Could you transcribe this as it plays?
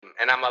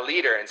and I'm a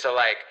leader. And so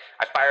like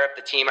I fire up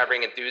the team, I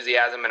bring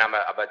enthusiasm, and I'm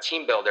a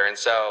team builder. And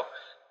so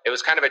it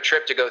was kind of a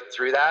trip to go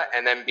through that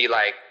and then be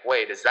like,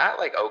 wait, is that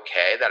like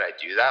okay that I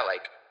do that?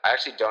 Like I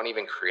actually don't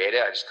even create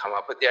it. I just come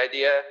up with the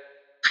idea.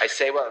 I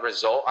say what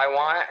result I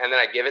want, and then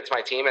I give it to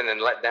my team and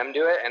then let them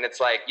do it. And it's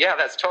like, yeah,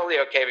 that's totally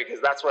okay, because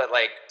that's what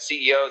like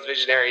CEOs,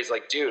 visionaries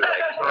like do.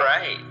 Like,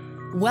 Right.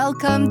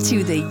 Welcome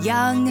to the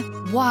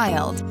Young,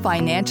 Wild,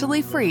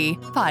 Financially Free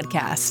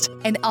podcast,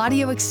 an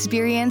audio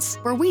experience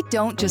where we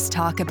don't just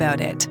talk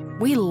about it,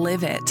 we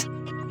live it.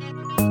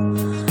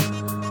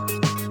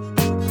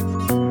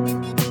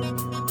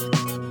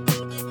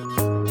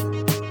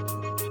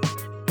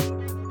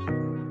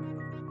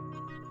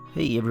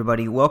 Hey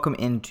everybody, welcome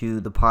into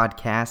the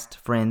podcast,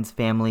 friends,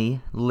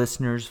 family,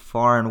 listeners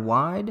far and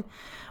wide.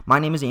 My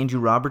name is Andrew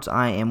Roberts.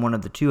 I am one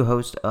of the two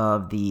hosts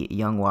of the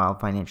Young, Wild,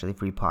 Financially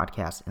Free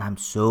podcast, and I'm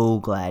so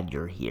glad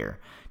you're here.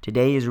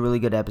 Today is a really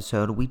good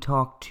episode. We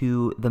talk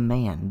to the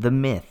man, the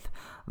myth,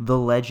 the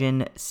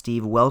legend,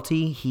 Steve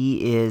Welty.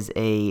 He is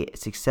a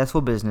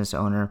successful business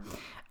owner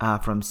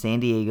from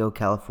San Diego,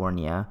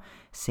 California,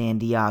 San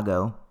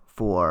Diego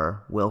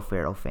for Will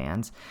Ferrell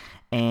fans.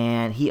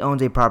 And he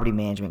owns a property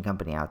management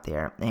company out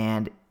there,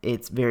 and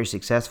it's very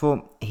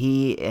successful.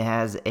 He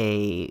has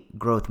a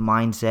growth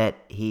mindset.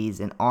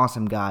 He's an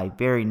awesome guy,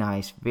 very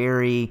nice,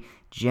 very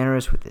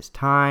generous with his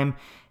time.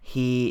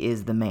 He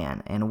is the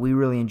man, and we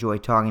really enjoy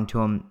talking to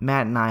him.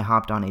 Matt and I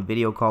hopped on a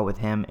video call with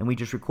him, and we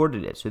just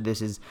recorded it. So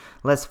this is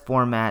less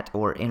format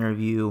or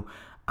interview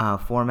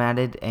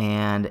formatted,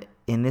 and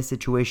in this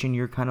situation,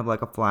 you're kind of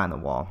like a fly on the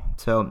wall.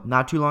 So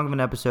not too long of an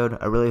episode.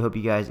 I really hope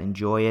you guys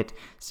enjoy it.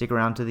 Stick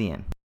around to the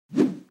end.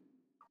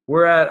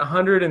 We're at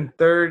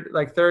 130,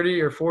 like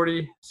 30 or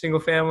 40 single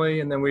family,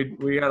 and then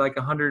we got like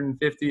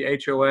 150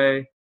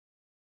 HOA,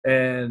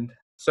 and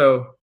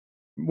so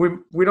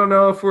we don't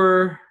know if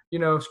we're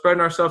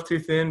spreading ourselves too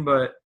thin,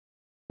 but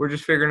we're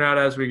just figuring out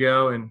as we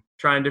go and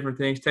trying different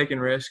things, taking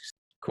risks.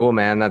 cool,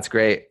 man. That's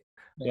great.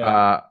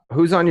 Yeah.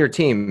 Who's on your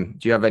team?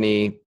 Do you have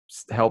any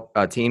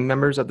team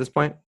members at this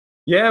point?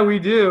 Yeah, we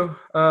do.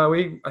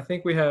 I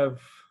think we have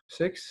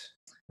 6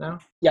 now.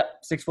 Yep,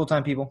 6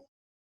 full-time people.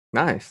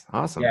 Nice.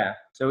 Awesome. Yeah.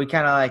 So we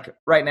kind of like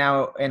right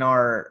now in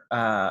our,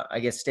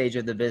 stage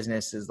of the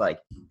business is like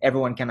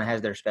everyone kind of has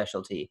their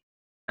specialty.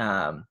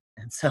 And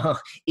so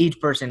each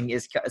person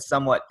is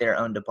somewhat their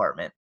own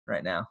department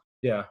right now.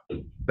 Yeah.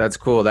 That's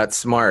cool. That's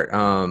smart.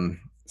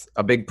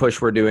 A big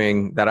push we're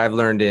doing that I've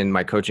learned in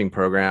my coaching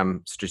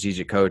program,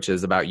 Strategic Coach,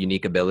 is about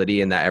unique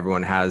ability, and that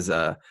everyone has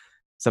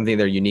something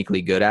they're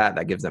uniquely good at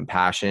that gives them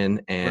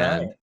passion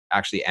and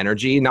actually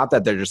energy. Not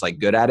that they're just like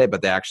good at it,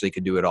 but they actually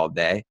could do it all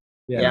day.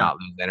 And not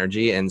lose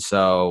energy. And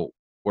so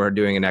we're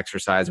doing an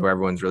exercise where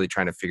everyone's really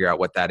trying to figure out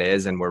what that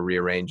is, and we're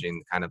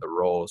rearranging kind of the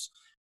roles to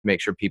make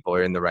sure people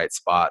are in the right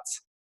spots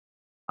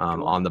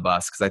on the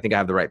bus, because I think I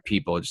have the right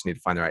people. Just need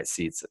to find the right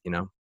seats,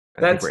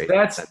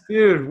 That's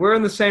dude, we're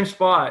in the same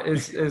spot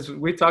as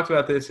we talked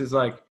about. This is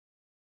like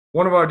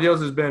one of our deals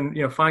has been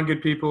find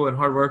good people and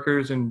hard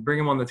workers and bring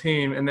them on the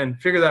team, and then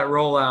figure that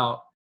role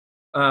out.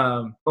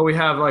 But we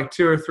have like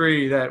 2 or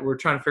 3 that we're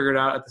trying to figure it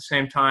out at the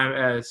same time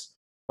as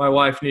my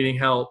wife needing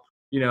help,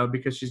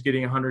 because she's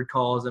getting 100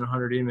 calls and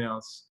 100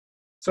 emails.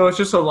 So it's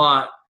just a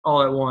lot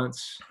all at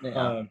once.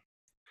 Yeah.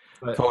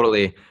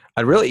 Totally.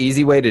 A really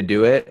easy way to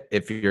do it,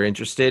 if you're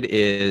interested,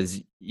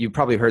 is you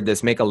probably heard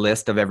this: make a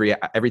list of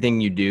everything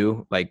you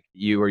do, like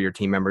you or your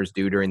team members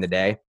do during the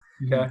day,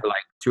 for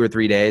like 2 or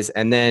 3 days.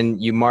 And then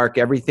you mark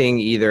everything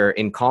either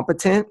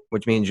incompetent,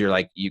 which means you're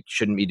like, you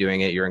shouldn't be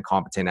doing it, you're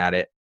incompetent at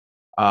it.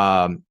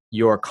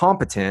 You're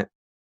competent,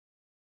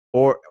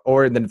 or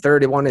the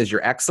third one is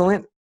you're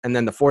excellent. And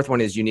then the fourth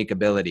one is unique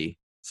ability.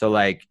 So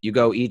like you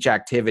go each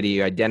activity,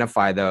 you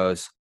identify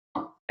those.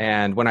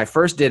 And when I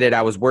first did it,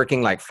 I was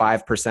working like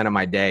 5% of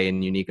my day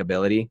in unique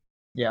ability.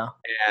 Yeah.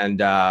 And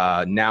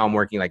now I'm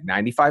working like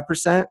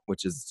 95%,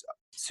 which is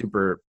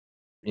super,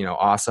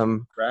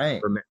 awesome. Right.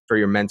 For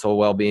your mental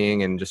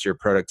well-being and just your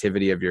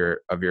productivity of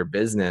your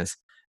business.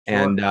 Sure.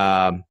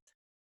 And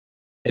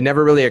it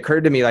never really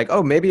occurred to me like,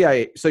 oh,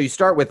 so you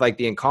start with like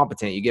the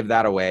incompetent, you give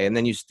that away. And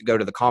then you go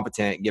to the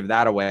competent, give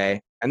that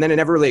away. And then it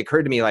never really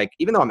occurred to me, like,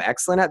 even though I'm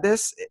excellent at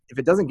this, if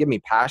it doesn't give me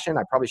passion,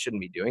 I probably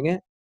shouldn't be doing it.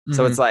 Mm-hmm.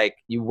 So it's like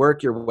you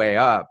work your way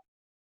up,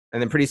 and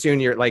then pretty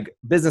soon you're like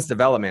business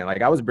development.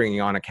 Like I was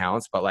bringing on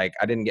accounts, but like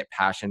I didn't get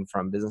passion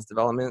from business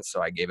development.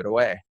 So I gave it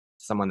away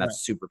to someone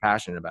that's super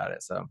passionate about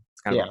it. So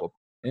it's kind of cool.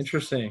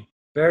 Interesting.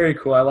 Very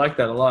cool. I like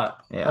that a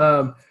lot.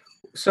 Yeah.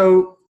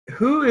 So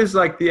who is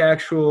like the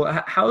actual,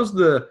 how's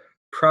the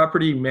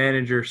property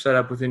manager set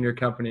up within your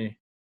company?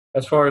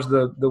 As far as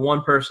the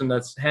one person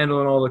that's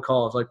handling all the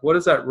calls, like what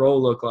does that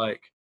role look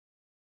like?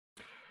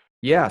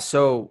 Yeah.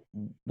 So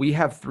we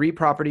have 3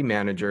 property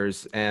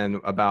managers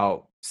and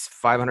about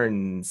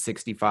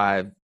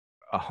 565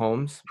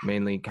 homes,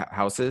 mainly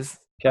houses.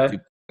 Okay.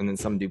 And then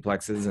some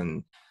duplexes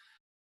and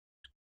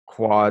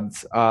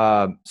quads.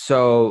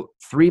 So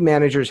 3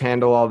 managers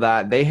handle all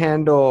that. They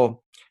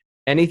handle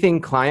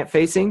anything client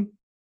facing,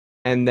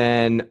 and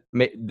then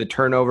the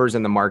turnovers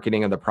and the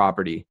marketing of the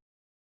property.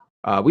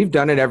 We've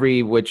done it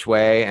every which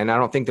way, and I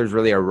don't think there's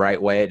really a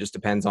right way. It just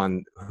depends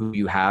on who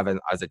you have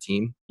as a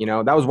team.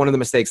 That was one of the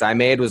mistakes I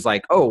made, was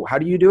like, oh, how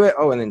do you do it?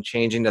 Oh, and then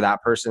changing to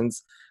that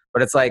person's.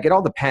 But it's like, it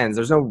all depends.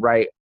 There's no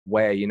right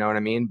way, you know what I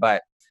mean?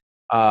 But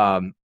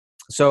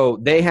so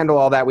they handle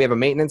all that. We have a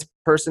maintenance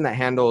person that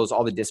handles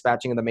all the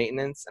dispatching of the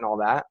maintenance and all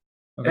that.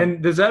 Okay.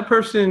 And does that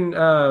person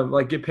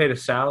get paid a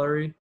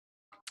salary?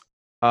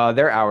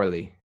 They're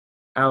hourly.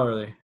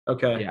 Hourly.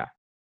 Okay. Yeah.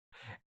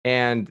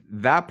 And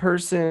that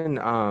person,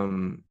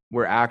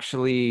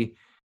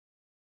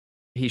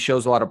 he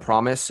shows a lot of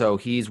promise. So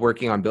he's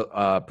working on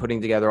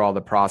putting together all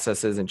the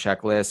processes and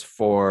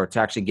checklists to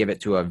actually give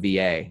it to a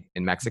VA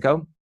in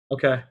Mexico.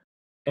 Okay.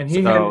 And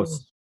he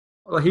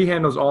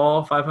handles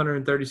all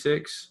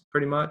 536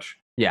 pretty much?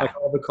 Yeah. Like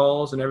all the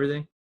calls and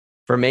everything?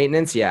 For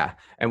maintenance, yeah.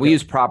 And we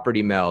use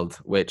Property Meld,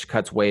 which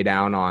cuts way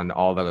down on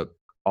all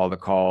the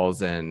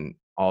calls and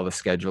all the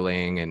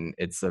scheduling, and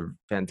it's a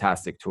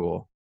fantastic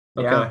tool.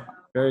 Okay. Yeah.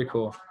 Very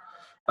cool.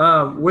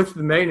 With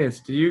the maintenance,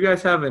 do you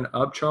guys have an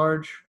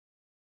upcharge?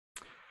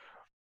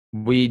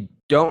 We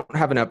don't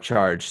have an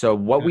upcharge. So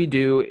what we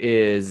do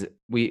is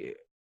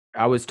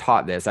I was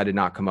taught this. I did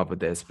not come up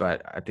with this,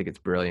 but I think it's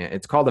brilliant.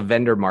 It's called a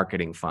vendor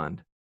marketing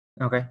fund.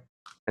 Okay.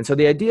 And so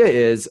the idea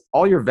is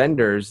all your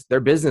vendors, their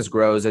business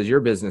grows as your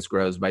business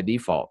grows by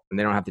default, and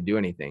they don't have to do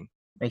anything.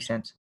 Makes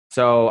sense.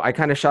 So I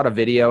kind of shot a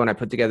video and I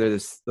put together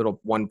this little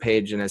one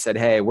page and I said,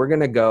 hey,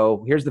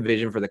 here's the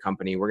vision for the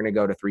company. We're going to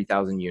go to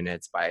 3,000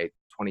 units by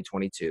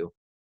 2022.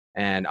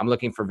 And I'm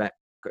looking for,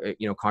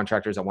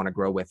 contractors that want to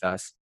grow with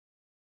us.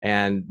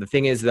 And the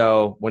thing is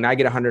though, when I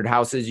get 100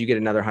 houses, you get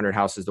another 100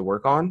 houses to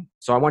work on.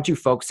 So I want you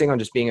focusing on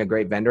just being a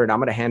great vendor, and I'm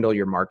going to handle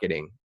your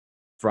marketing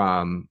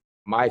from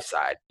my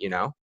side,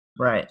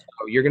 Right.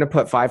 So you're going to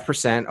put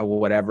 5% of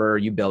whatever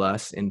you bill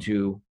us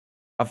into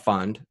a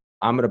fund.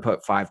 I'm going to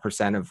put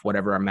 5% of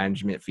whatever our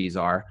management fees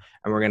are,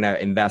 and we're going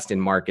to invest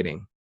in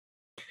marketing,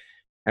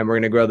 and we're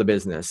going to grow the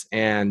business.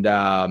 And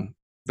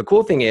the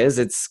cool thing is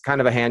it's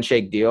kind of a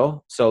handshake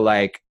deal. So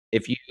like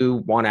if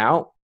you want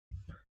out,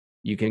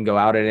 you can go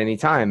out at any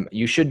time.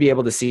 You should be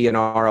able to see an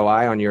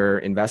ROI on your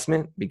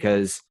investment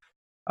because,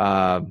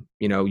 you're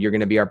going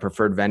to be our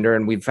preferred vendor.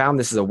 And we've found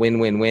this is a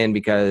win-win-win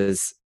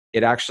because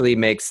it actually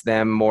makes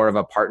them more of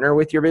a partner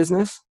with your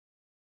business.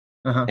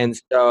 Uh-huh. And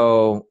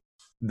so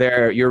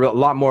they're a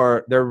lot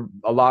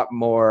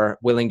more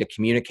willing to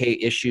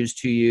communicate issues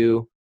to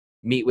you,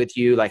 meet with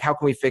you. Like, how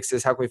can we fix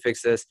this? How can we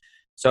fix this?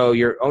 So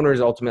your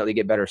owners ultimately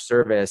get better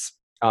service.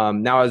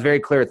 Now I was very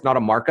clear. It's not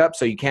a markup.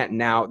 So you can't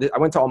now, I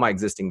went to all my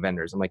existing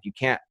vendors. I'm like, you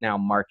can't now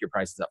mark your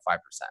prices up 5%.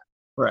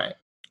 Right.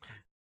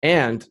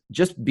 And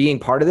just being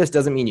part of this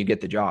doesn't mean you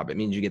get the job. It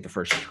means you get the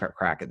first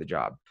crack at the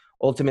job.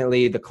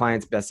 Ultimately, the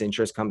client's best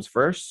interest comes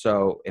first.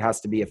 So it has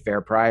to be a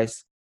fair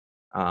price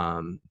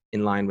in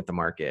line with the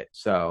market.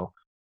 So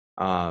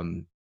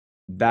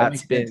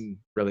that's been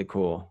really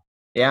cool.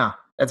 Yeah,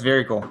 that's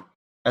very cool.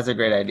 That's a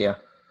great idea.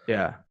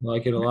 Yeah. I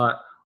like it a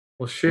lot.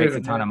 Well, shoot. Makes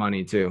a ton of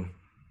money too.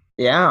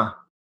 Yeah.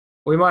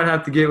 We might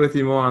have to get with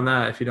you more on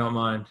that if you don't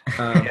mind.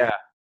 Yeah.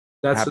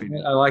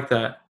 I like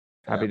that.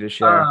 Happy to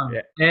share.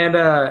 Yeah.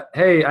 And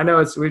hey, I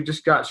know we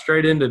just got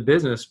straight into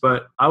business,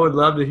 but I would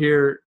love to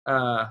hear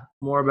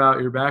more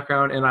about your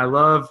background, and I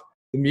love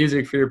the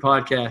music for your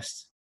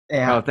podcast.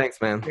 Yeah. Oh, thanks,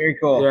 man. Very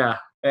cool. Yeah.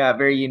 Yeah,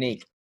 very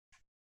unique.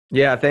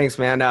 Yeah, thanks,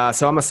 man.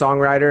 So I'm a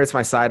songwriter. It's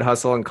my side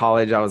hustle. In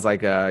college, I was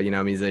like a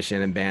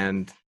musician and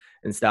band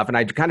and stuff, and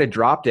I kind of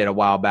dropped it a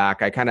while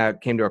back. I kind of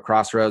came to a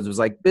crossroads. It was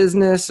like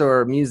business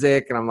or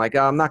music, and I'm like,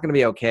 oh, I'm not going to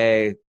be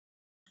okay,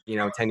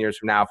 10 years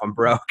from now if I'm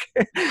broke.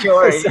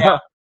 Sure. So, yeah.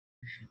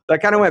 So I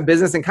kind of went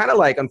business and kind of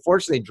like,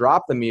 unfortunately,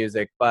 dropped the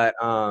music. But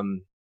I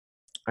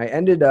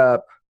ended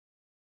up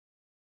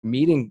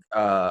meeting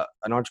an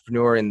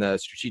entrepreneur in the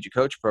Strategic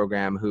Coach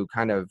program who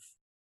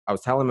I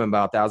was telling him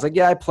about that. I was like,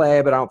 yeah, I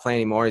play, but I don't play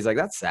anymore. He's like,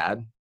 that's sad.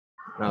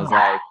 And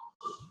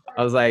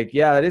I was like,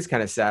 yeah, that is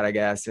kind of sad, I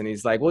guess. And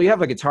he's like, well, you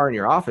have a guitar in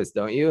your office,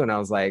 don't you? And I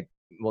was like,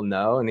 well,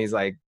 no. And he's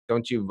like,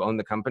 don't you own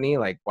the company?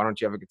 Like, why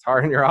don't you have a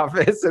guitar in your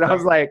office? And I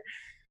was like,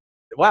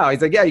 wow.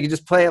 He's like, yeah, you can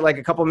just play it like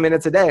a couple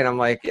minutes a day. And I'm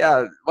like,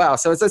 yeah, wow.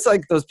 So it's just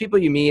like those people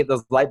you meet,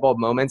 those light bulb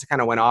moments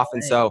kind of went off.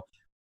 And so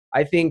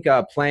I think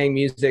playing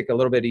music a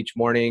little bit each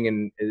morning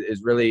and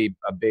is really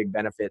a big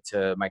benefit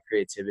to my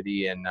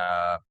creativity and,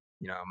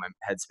 my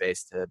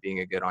headspace to being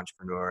a good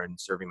entrepreneur and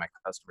serving my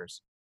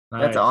customers.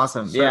 Nice. That's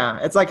awesome. Yeah.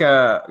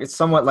 It's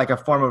somewhat like a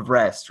form of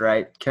rest,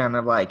 right? Kind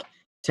of like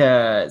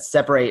to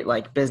separate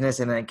like business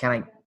and then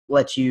kind of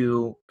let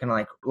you kind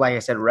of like I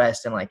said,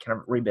 rest and like kind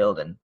of rebuild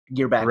and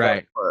gear back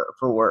up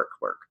for work.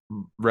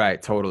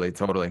 Right. Totally.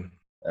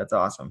 That's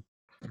awesome.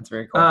 That's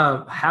very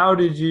cool. How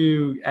did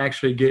you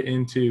actually get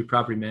into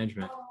property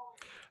management?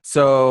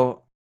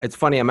 So it's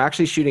funny. I'm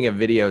actually shooting a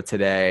video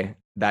today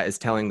that is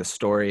telling the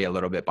story a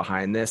little bit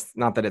behind this.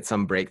 Not that it's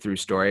some breakthrough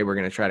story. We're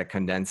going to try to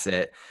condense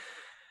it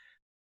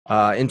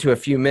into a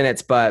few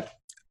minutes, but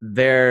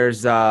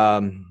there's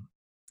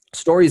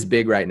story's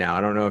big right now.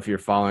 I don't know if you're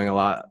following a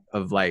lot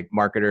of like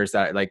marketers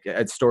that like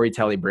at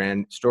storytelling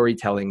branding.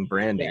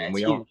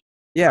 Yeah,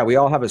 Yeah, we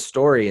all have a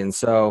story. And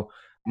so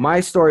my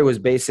story was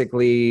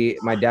basically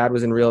my dad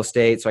was in real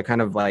estate. So I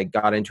kind of like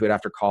got into it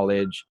after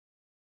college,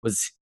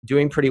 was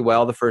doing pretty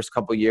well the first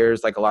couple of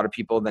years, like a lot of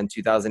people. Then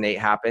 2008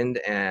 happened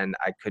and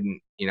I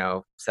couldn't,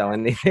 sell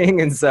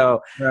anything. And so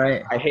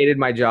Right. I hated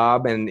my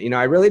job. And,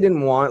 I really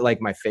didn't want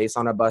like my face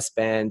on a bus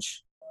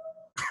bench,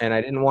 and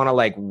I didn't want to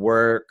like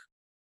work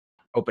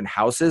open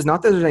houses.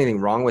 Not that there's anything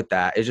wrong with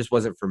that. It just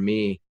wasn't for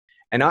me.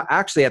 And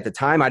actually at the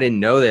time I didn't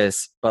know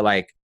this, but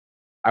like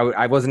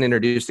I wasn't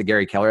introduced to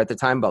Gary Keller at the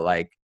time, but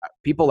like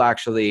people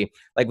actually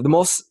like the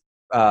most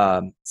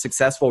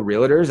successful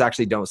realtors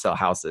actually don't sell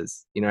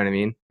houses. You know what I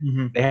mean?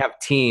 Mm-hmm. They have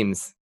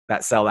teams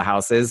that sell the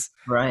houses.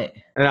 Right.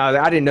 And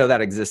I didn't know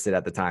that existed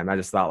at the time. I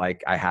just thought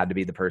like I had to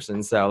be the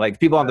person. So like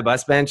people on the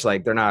bus bench,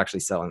 like they're not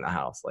actually selling the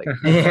house. Like,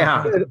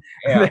 yeah.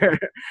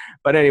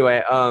 But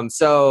anyway,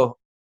 so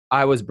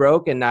I was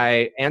broke and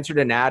I answered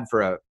an ad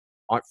for a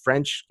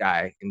French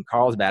guy in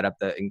Carlsbad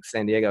in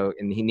San Diego.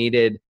 And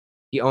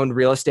he owned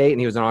real estate and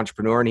he was an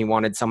entrepreneur and he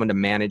wanted someone to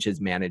manage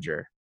his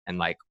manager and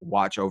like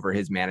watch over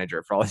his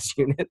manager for all his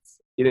units.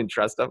 He didn't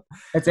trust him.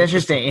 That's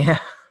interesting. Yeah.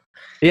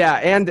 Yeah.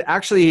 And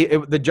actually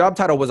the job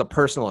title was a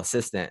personal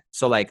assistant.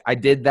 So like I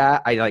did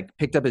that. I like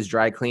picked up his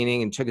dry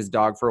cleaning and took his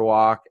dog for a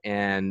walk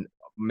and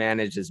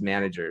managed his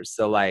managers.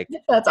 So like,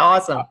 that's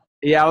awesome.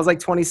 Yeah. I was like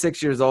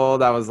 26 years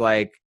old. I was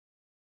like,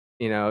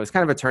 it was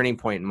kind of a turning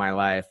point in my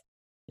life.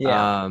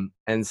 Yeah.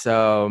 And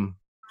so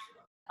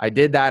I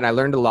did that and I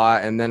learned a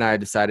lot. And then I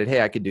decided,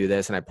 hey, I could do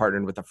this. And I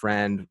partnered with a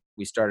friend.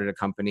 We started a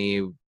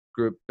company,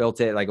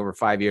 built it like over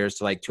 5 years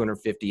to like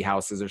 250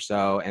 houses or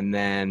so. And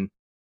then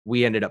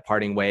we ended up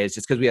parting ways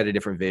just because we had a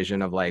different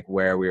vision of like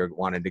where we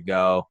wanted to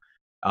go.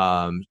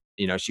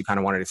 She kind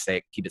of wanted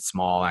to keep it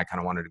small. I kind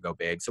of wanted to go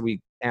big. So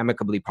we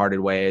amicably parted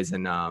ways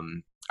and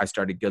I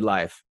started Good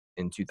Life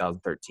in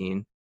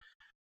 2013.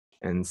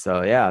 And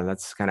so, yeah,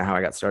 that's kind of how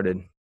I got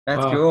started.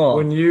 That's cool.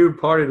 When you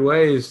parted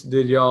ways,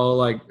 did y'all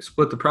like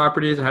split the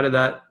properties? How did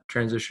that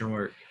transition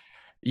work?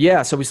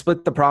 Yeah, so we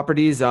split the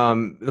properties.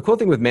 The cool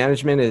thing with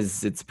management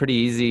is it's pretty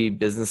easy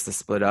business to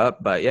split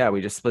up. But yeah,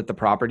 we just split the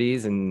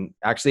properties. And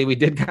actually we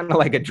did kind of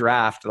like a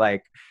draft.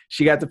 Like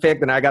she got to pick,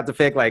 then I got to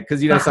pick, like,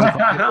 because some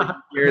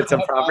here,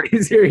 some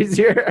properties are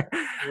easier.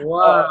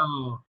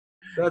 Wow.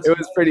 It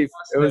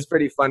was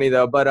pretty funny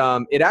though.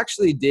 But it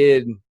actually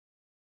did,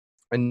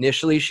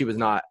 initially she was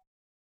not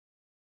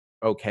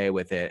okay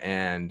with it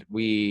and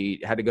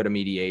we had to go to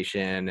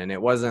mediation and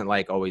it wasn't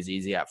like always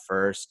easy at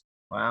first.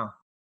 Wow.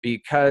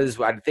 Because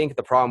I think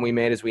the problem we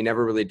made is we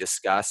never really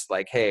discussed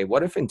like, hey,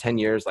 what if in 10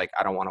 years like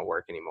I don't want to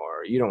work anymore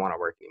or you don't want to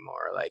work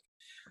anymore, like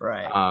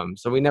right.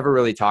 So we never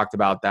really talked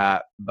about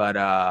that, but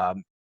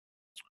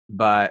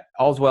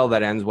all's well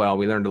that ends well.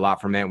 We learned a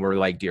lot from it and we're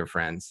like dear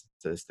friends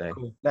to this day.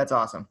 Cool. That's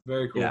awesome.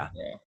 Very cool. Yeah.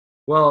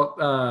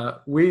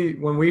 Well,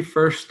 when we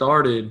first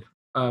started,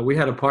 we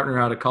had a partner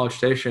out of College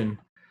Station.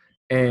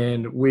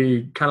 And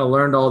we kind of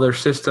learned all their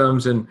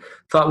systems and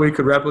thought we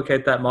could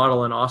replicate that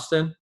model in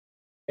Austin.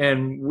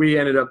 And we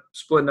ended up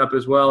splitting up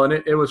as well. And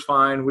it was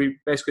fine. We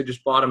basically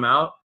just bought them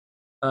out,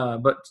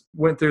 but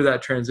went through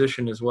that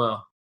transition as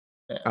well.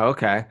 Yeah.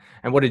 Okay.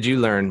 And what did you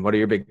learn? What are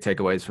your big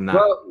takeaways from that?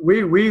 Well,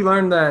 we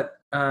learned that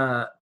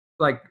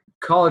like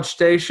College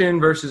Station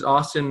versus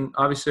Austin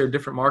obviously are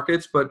different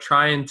markets, but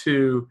trying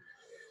to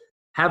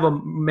have a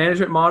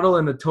management model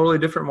in a totally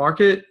different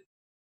market,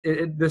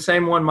 the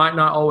same one might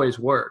not always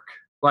work.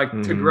 Like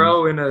to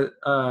grow in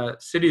a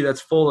city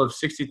that's full of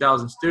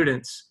 60,000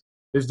 students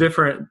is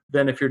different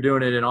than if you're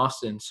doing it in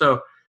Austin.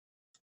 So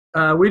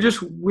we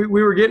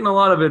were getting a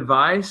lot of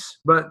advice,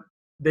 but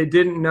they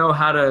didn't know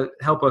how to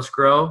help us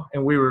grow.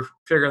 And we were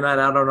figuring that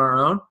out on our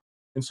own.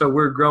 And so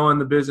we're growing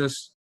the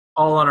business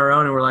all on our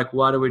own. And we're like,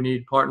 why do we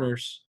need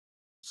partners?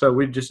 So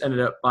we just ended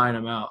up buying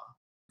them out.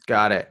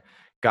 Got it.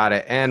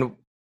 And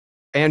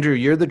Andrew,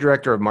 you're the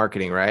director of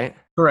marketing, right?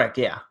 Correct.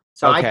 Yeah.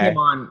 So okay.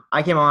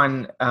 I came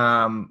on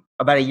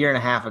about a year and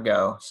a half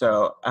ago.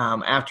 So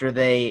after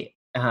they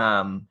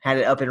had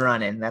it up and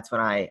running, that's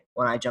when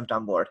I jumped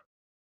on board.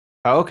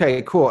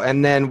 Okay, cool.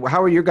 And then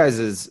how are your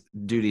guys'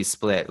 duties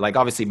split? Like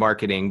obviously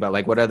marketing, but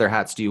like what other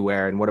hats do you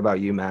wear? And what about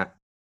you, Matt?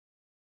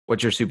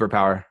 What's your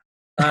superpower?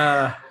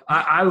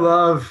 I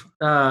love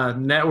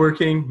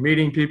networking,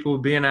 meeting people,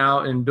 being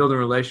out and building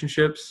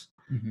relationships.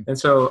 Mm-hmm. And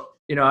so,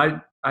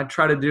 I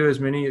try to do as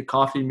many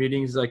coffee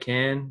meetings as I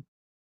can,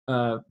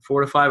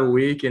 4 to 5 a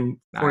week. And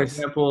for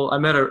example, I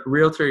met a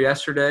realtor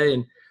yesterday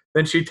and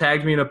then she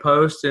tagged me in a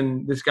post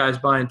and this guy's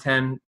buying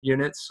 10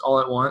 units all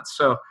at once.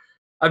 So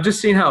I've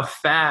just seen how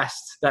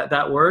fast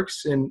that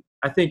works. And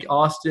I think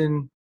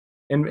Austin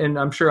and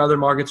I'm sure other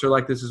markets are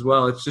like this as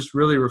well. It's just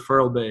really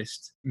referral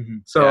based. Mm-hmm.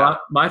 So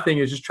my thing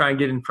is just try and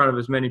get in front of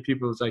as many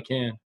people as I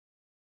can.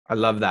 I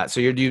love that. So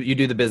you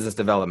do the business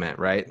development,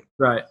 right?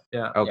 Right.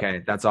 Yeah. Okay. Yeah.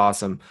 That's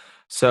awesome.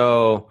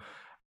 So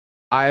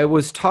I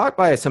was taught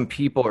by some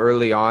people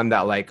early on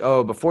that like,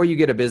 oh, before you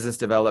get a business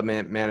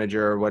development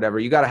manager or whatever,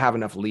 you got to have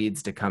enough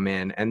leads to come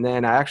in. And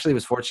then I actually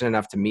was fortunate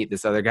enough to meet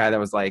this other guy that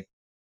was like,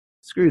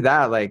 screw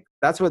that. Like,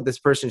 that's what this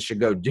person should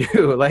go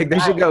do. Like, they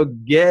should go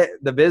get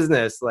the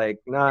business. Like,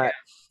 not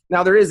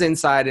now there is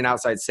inside and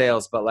outside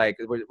sales, but like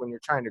when you're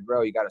trying to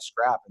grow, you got to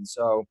scrap. And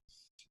so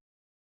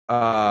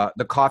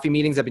the coffee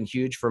meetings have been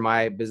huge for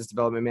my business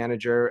development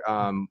manager.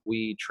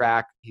 We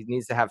track, he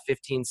needs to have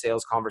 15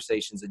 sales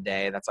conversations a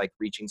day. That's like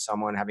reaching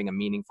someone, having a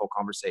meaningful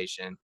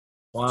conversation.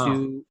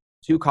 Wow.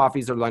 Two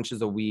coffees or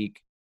lunches a week.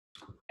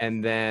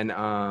 And then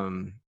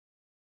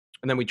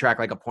we track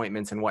like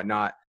appointments and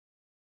whatnot.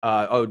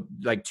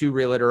 Like 2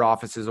 realtor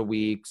offices a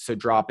week. So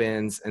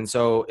drop-ins. And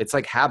so it's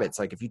like habits.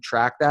 Like if you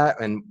track that,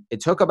 and it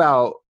took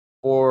about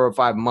 4 or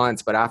 5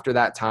 months, but after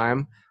that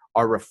time,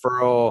 our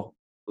referral,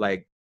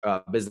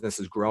 business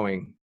is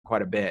growing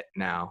quite a bit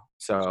now.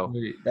 So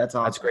that's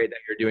awesome. That's great that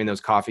you're doing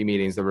those coffee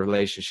meetings. The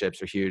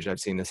relationships are huge.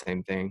 I've seen the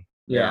same thing.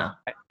 Yeah.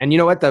 And you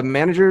know what? The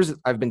managers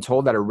I've been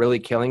told that are really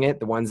killing it,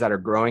 the ones that are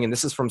growing, and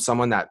this is from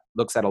someone that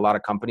looks at a lot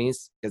of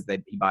companies because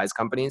he buys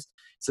companies,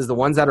 says the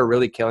ones that are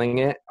really killing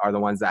it are the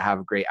ones that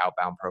have great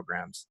outbound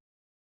programs.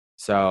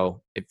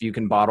 So if you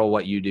can bottle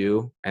what you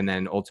do and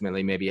then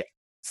ultimately maybe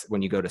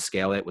when you go to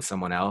scale it with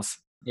someone else.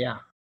 Yeah.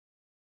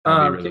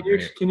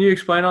 Really can you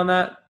explain on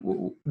that,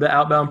 the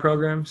outbound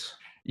programs?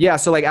 Yeah.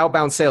 So like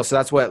outbound sales. So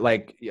that's what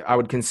like I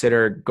would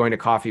consider going to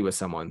coffee with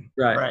someone.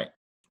 Right.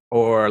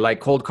 Or like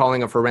cold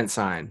calling a for rent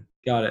sign.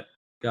 Got it.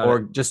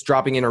 Or just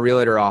dropping in a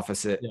realtor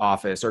office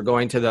or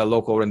going to the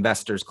local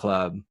investors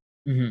club.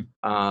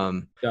 Mm-hmm.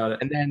 Got it.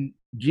 And then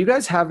do you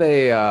guys have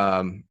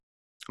a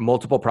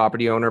multiple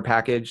property owner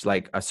package,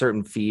 like a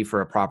certain fee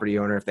for a property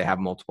owner if they have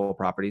multiple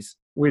properties?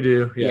 We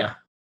do. Yeah.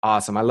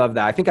 Awesome. I love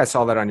that. I think I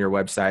saw that on your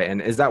website.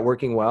 And is that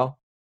working well?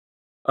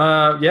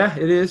 Yeah,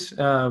 it is.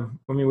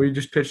 We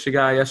just pitched a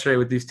guy yesterday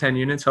with these 10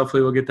 units.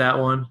 Hopefully we'll get that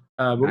one.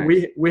 But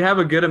nice. we have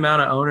a good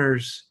amount of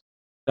owners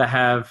that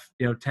have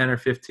 10 or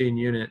 15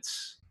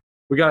 units.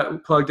 We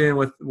got plugged in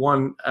with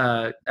one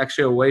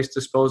actually a waste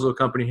disposal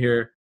company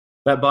here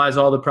that buys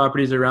all the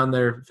properties around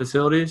their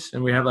facilities,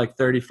 and we have like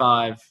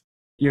 35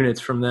 units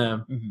from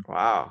them. Mm-hmm.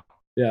 Wow.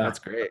 Yeah, that's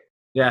great.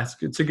 Yeah,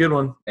 it's a good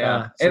one.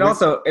 Yeah, it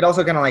also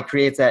kind of like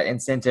creates that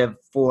incentive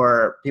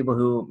for people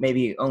who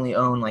maybe only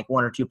own like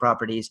 1 or 2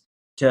 properties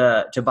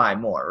to buy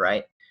more,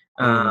 right?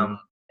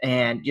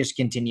 And just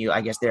continue,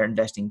 I guess, their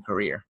investing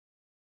career.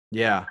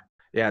 Yeah.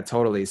 Yeah,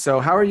 totally. So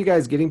how are you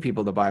guys getting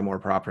people to buy more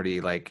property?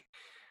 Like,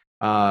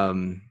 are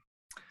you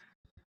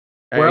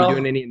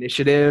doing any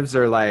initiatives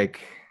or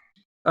like?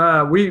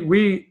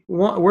 We're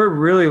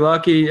really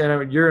lucky,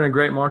 and you're in a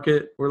great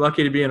market. We're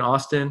lucky to be in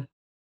Austin,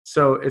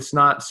 so it's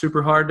not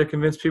super hard to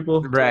convince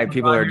people. Right,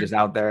 people are just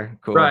out there.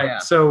 Cool. Right. Yeah.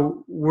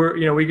 So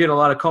we get a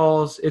lot of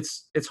calls.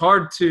 It's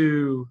hard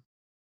to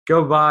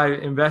go buy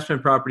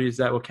investment properties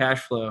that will cash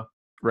flow.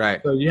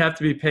 Right. So you have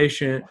to be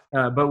patient,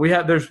 but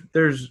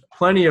there's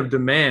plenty of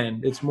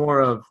demand. It's more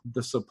of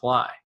the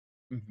supply.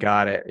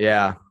 Got it.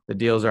 Yeah. The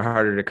deals are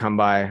harder to come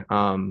by.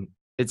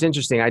 It's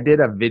interesting. I did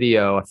a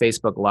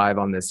Facebook Live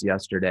on this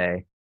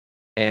yesterday,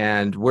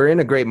 and we're in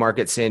a great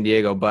market, San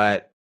Diego,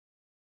 but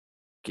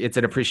it's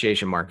an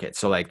appreciation market.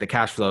 So like the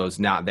cash flow is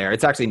not there.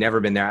 It's actually never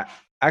been there.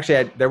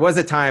 Actually, there was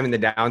a time in the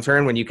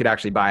downturn when you could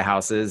actually buy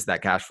houses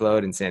that cash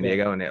flowed in San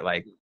Diego, and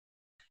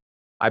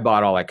I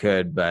bought all I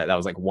could, but that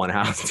was like 1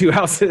 house, 2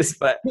 houses.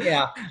 But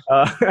yeah,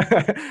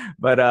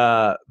 but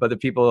the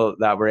people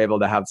that were able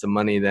to have some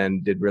money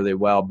then did really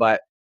well.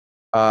 But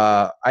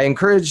I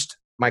encouraged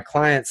my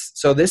clients.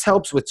 So this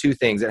helps with 2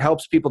 things. It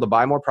helps people to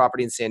buy more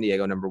property in San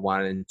Diego, number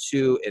 1, and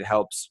 2, it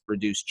helps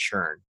reduce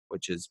churn,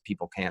 which is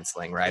people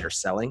canceling, right, or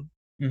selling.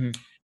 Mm-hmm.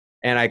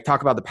 And I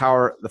talk about the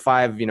power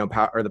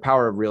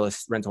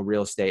of rental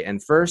real estate.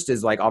 And first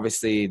is like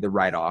obviously the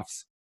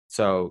write-offs.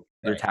 So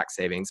your tax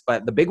savings,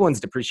 but the big one's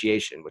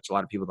depreciation, which a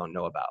lot of people don't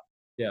know about.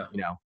 Yeah.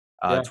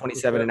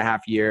 27 and a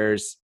half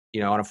years,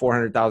 on a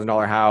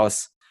 $400,000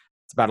 house,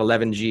 it's about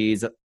 11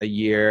 G's a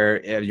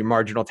year. Your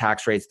marginal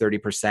tax rate's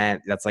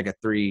 30%. That's like a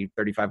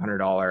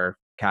 $3,500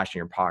 cash in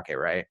your pocket,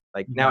 right?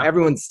 Like now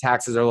everyone's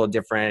taxes are a little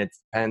different. It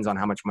depends on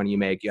how much money you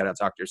make. You got to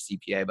talk to your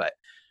CPA, but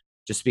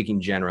just speaking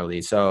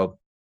generally. So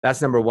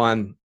that's number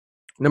 1.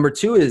 Number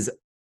 2 is,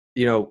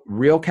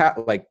 real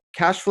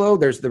cash flow.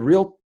 There's the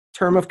real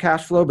term of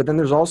cash flow, but then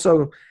there's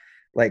also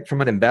like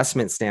from an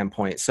investment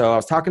standpoint. So I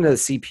was talking to the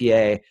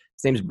CPA.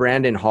 His name's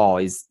Brandon Hall.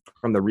 He's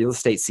from the Real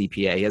Estate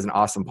CPA. He has an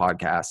awesome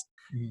podcast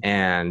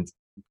and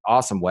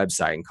awesome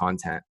website and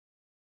content.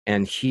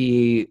 And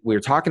we were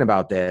talking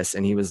about this,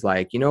 and he was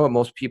like, what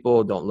most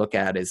people don't look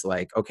at is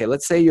like, okay,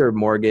 let's say your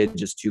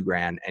mortgage is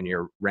 $2,000 and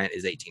your rent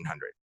is $1,800.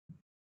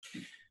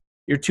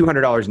 You're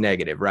 $200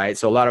 negative, right?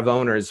 So a lot of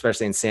owners,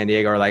 especially in San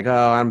Diego, are like,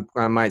 oh,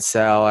 I might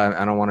sell.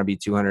 I don't want to be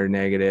 200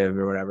 negative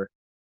or whatever.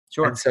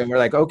 Sure. And so we're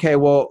like, okay,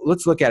 well,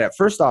 let's look at it.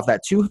 First off,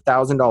 that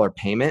 $2,000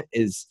 payment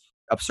is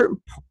a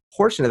certain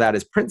portion of that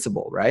is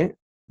principal, right?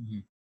 Mm-hmm.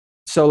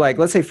 So like,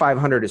 let's say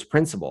 500 is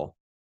principal.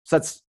 So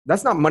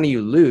that's not money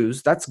you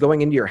lose. That's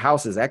going into your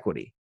house's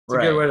equity.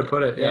 That's a good way to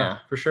put it. Yeah,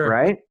 for sure.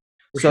 Right.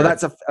 So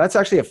that's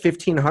actually a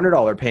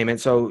 $1,500 payment.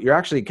 So you're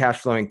actually cash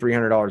flowing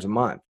 $300 a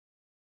month.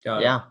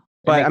 Got it.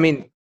 But I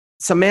mean,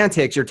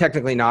 semantics, you're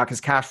technically not,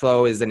 because cash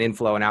flow is an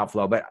inflow and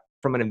outflow, but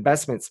from an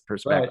investments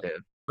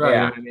perspective, right. Yeah.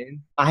 You know what I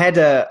mean?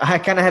 I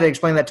kind of had to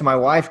explain that to my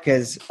wife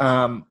because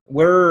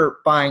we're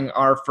buying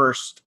our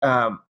first,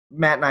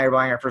 Matt and I are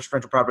buying our first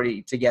rental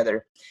property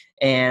together.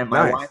 And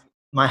my wife,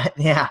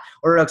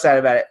 we're real excited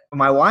about it.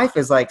 My wife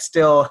is like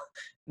still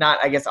not,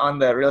 I guess, on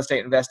the real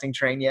estate investing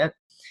train yet.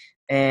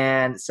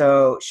 And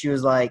so she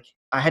was like,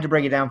 I had to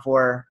break it down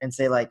for her and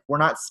say, like, we're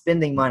not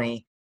spending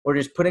money. We're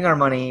just putting our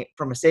money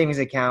from a savings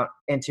account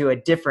into a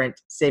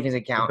different savings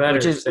account,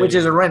 which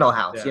is a rental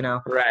house, you know?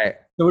 Right.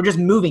 So we're just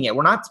moving it.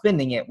 We're not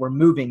spending it. We're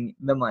moving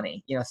the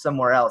money, you know,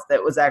 somewhere else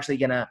that was actually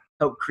going to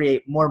help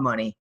create more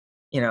money,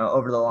 you know,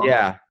 over the long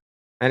run.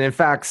 And in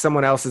fact,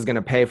 someone else is going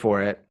to pay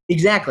for it.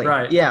 Exactly.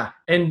 Right. Yeah.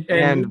 And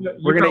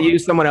we're going to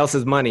use someone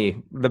else's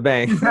money, the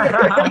bank.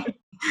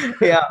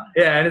 Yeah.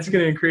 Yeah. And it's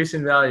going to increase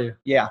in value.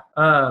 Yeah.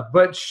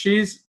 But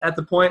she's at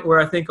the point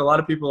where I think a lot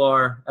of people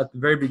are at the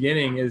very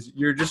beginning is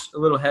you're just a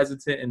little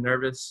hesitant and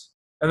nervous.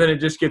 And then it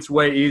just gets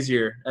way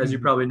easier, as you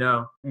probably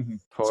know. Mm-hmm.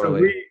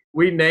 Totally. So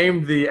we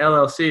named the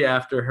LLC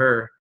after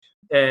her.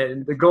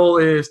 And the goal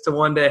is to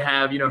one day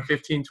have,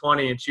 15,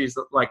 20, and she's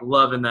like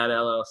loving that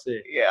LLC.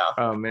 Yeah.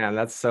 Oh man,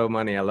 that's so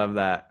money. I love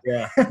that.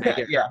 Yeah.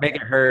 Make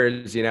it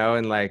hers,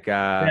 and like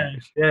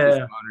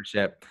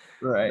ownership.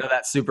 Right. No,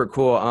 that's super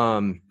cool.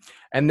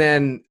 And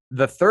then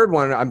the third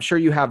one, I'm sure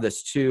you have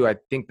this too. I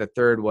think the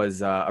third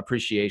was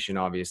appreciation,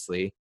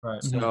 obviously.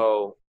 Right.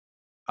 So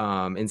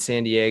in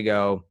San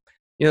Diego,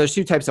 there's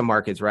two types of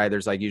markets, right?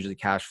 There's like usually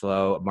cash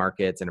flow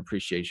markets and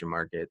appreciation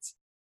markets.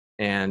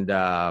 And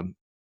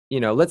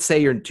let's say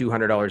you're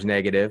 $200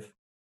 negative,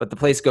 but the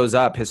place goes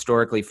up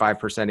historically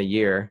 5% a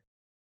year,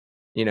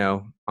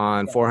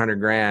 on 400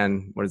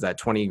 grand, what is that?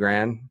 20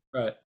 grand.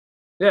 Right.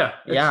 Yeah.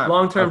 It's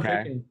long-term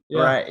thinking.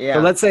 Yeah. Right. Yeah.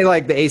 So let's say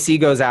like the AC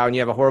goes out and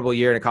you have a horrible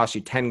year and it costs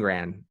you 10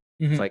 grand.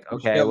 Mm-hmm. It's like,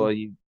 okay, well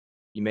you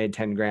made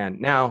 10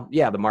 grand. Now,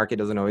 the market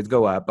doesn't always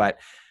go up, but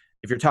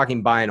if you're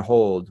talking buy and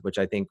hold, which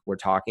I think we're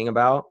talking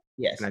about,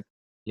 yes.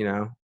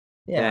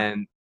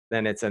 Then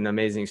it's an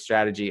amazing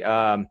strategy.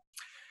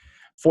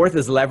 Fourth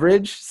is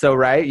leverage. So,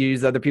 right, you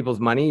use other people's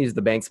money, use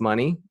the bank's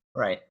money.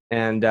 Right.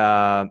 And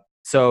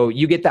so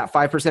you get that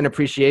 5%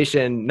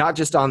 appreciation, not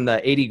just on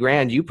the 80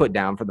 grand you put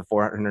down for the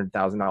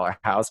 $400,000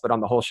 house, but on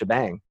the whole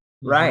shebang.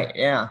 Right.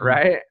 Yeah.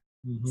 Right.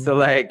 Mm-hmm. So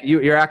like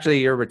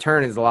your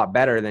return is a lot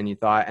better than you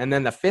thought. And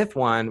then the fifth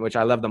one, which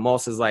I love the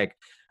most, is like,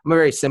 I'm a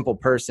very simple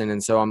person.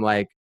 And so I'm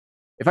like,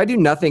 if I do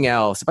nothing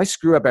else, if I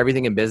screw up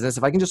everything in business,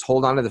 if I can just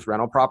hold on to this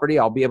rental property,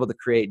 I'll be able to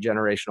create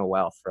generational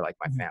wealth for like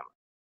my family.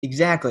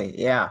 Exactly.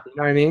 Yeah. You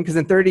know what I mean? Because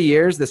in 30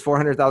 years, this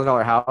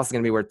 $400,000 house is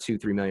going to be worth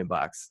 $2-3 million.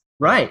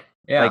 Right.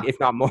 Yeah. Like if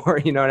not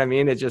more, you know what I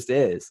mean? It just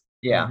is.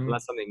 Yeah.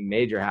 Unless something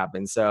major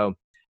happens. So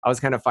I was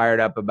kind of fired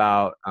up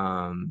about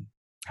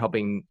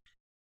helping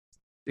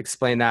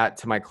explain that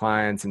to my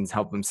clients and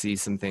help them see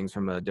some things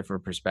from a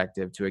different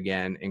perspective to,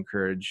 again,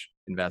 encourage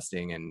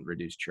investing and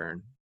reduce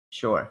churn.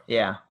 Sure.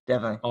 Yeah,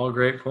 definitely. All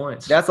great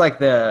points. That's like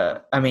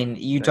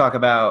you talk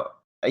about,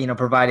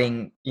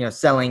 providing,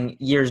 selling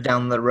years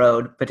down the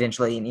road,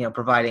 potentially,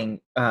 providing,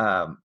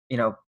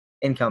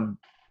 income,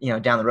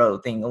 down the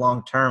road, thing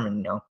long term.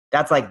 And,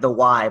 that's like the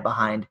why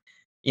behind,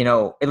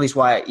 at least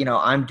why,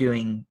 I'm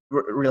doing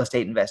real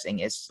estate investing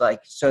is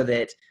like so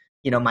that,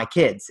 my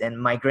kids and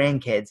my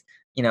grandkids,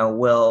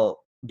 will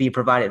be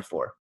provided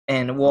for,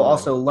 and will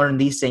also learn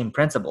these same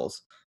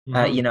principles,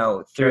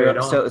 through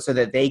so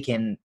that they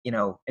can,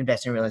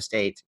 invest in real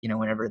estate,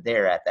 whenever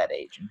they're at that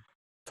age.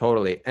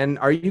 Totally. And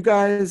are you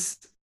guys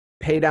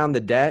pay down the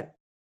debt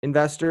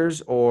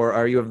investors, or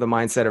are you of the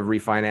mindset of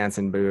refinance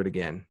and do it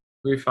again?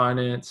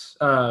 Refinance.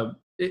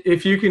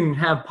 If you can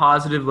have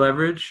positive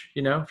leverage,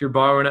 if you're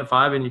borrowing at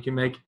 5 and you can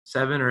make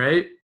 7 or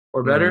 8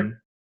 or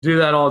better, do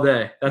that all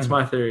day. That's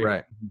my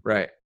theory.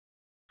 Right.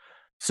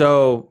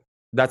 So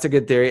that's a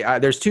good theory.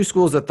 There's two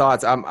schools of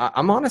thoughts.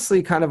 I'm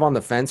honestly kind of on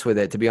the fence with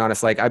it, to be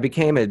honest. Like I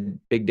became a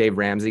big Dave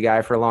Ramsey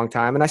guy for a long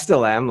time, and I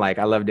still am. Like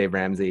I love Dave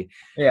Ramsey.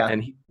 Yeah.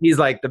 And he's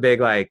like the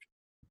big, like,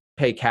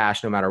 pay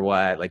cash no matter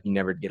what. Like you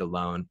never get a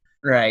loan.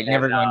 Right.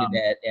 Never going to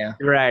debt. Yeah.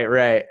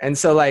 Right. And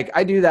so like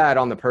I do that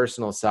on the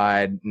personal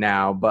side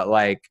now, but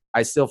like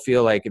I still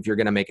feel like if you're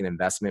going to make an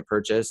investment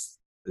purchase,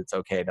 it's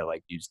okay to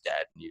like use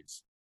debt and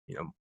use,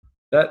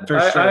 That for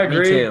sure. I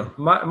agree. Me too.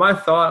 My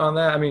thought on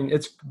that, I mean,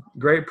 it's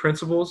great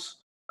principles,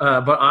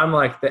 but I'm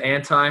like the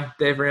anti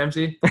Dave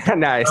Ramsey.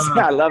 Nice.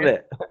 I love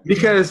it.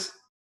 Because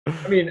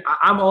I mean,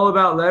 I'm all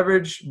about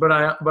leverage, but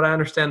I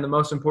understand the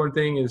most important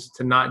thing is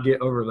to not get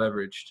over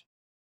leveraged.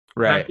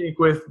 Right. And I think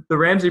with the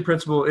Ramsey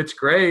principle, it's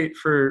great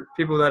for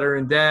people that are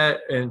in debt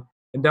and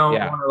don't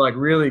want to like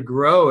really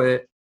grow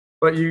it.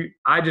 But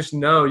I just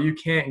know you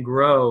can't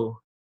grow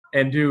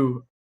and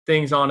do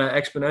things on an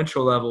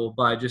exponential level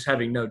by just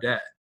having no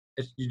debt.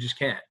 You just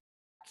can't.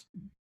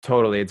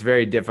 Totally. It's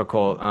very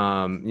difficult.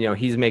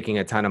 He's making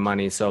a ton of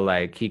money, so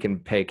like he can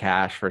pay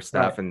cash for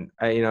stuff, and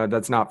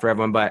that's not for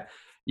everyone. But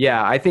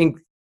yeah, I think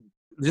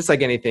just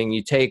like anything,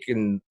 you take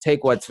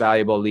what's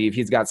valuable, leave.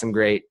 He's got some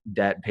great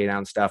debt pay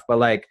down stuff, but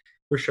like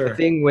for sure. The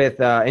thing with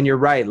and you're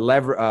right,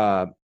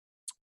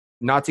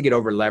 not to get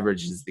over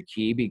leveraged is the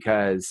key,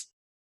 because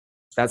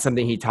that's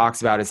something he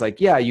talks about. It's like,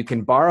 yeah, you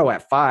can borrow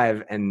at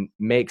 5 and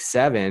make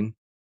 7,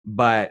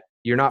 but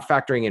you're not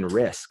factoring in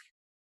risk.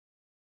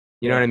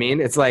 You know what I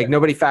mean? It's like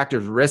nobody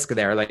factors risk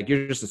there. Like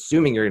you're just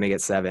assuming you're going to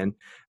get 7.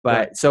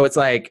 But so it's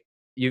like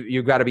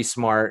you've got to be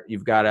smart.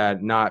 You've got to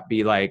not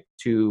be like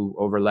too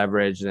over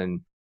leveraged,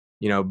 and,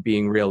 you know,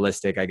 being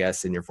realistic, I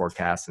guess, in your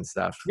forecasts and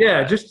stuff.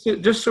 Yeah.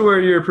 Just so where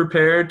you're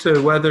prepared to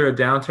weather a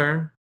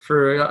downturn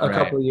for a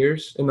couple of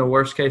years in the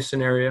worst case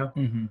scenario.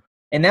 Mm-hmm.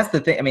 And that's the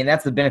thing. I mean,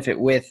 that's the benefit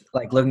with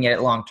like looking at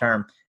it long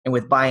term and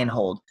with buy and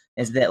hold,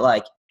 is that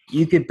like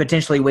you could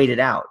potentially wait it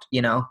out,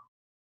 you know?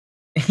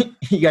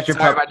 You got your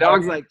my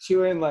dog's like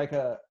chewing like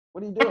a,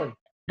 what are you doing?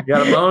 You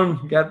got a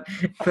bone?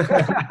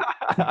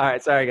 All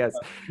right, sorry guys.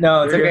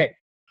 No, it's okay.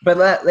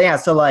 But yeah,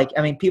 so like,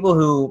 I mean, people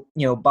who,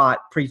 you know, bought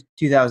pre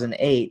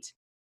 2008,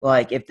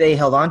 like if they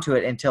held on to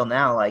it until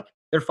now, like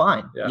they're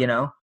fine, you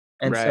know?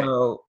 And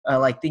so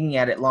like thinking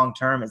at it long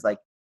term is like,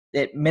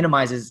 it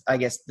minimizes, I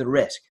guess, the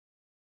risk.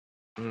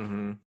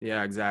 Mm-hmm.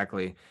 Yeah,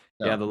 exactly.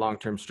 So. Yeah, the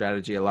long-term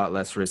strategy, a lot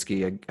less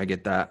risky. I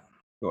get that.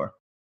 Sure.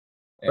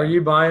 Yeah. Are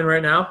you buying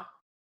right now?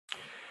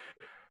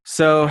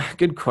 So,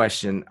 good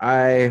question.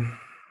 I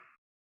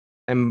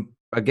am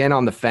again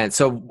on the fence.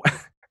 So,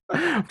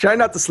 I'm trying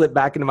not to slip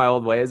back into my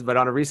old ways, but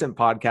on a recent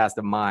podcast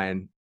of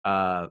mine,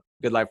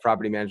 Good Life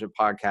Property Management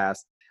podcast,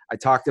 I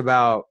talked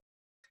about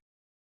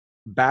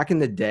back in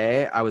the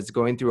day, I was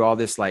going through all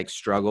this like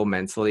struggle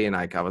mentally, and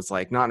like I was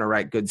like not in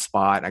a good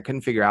spot. I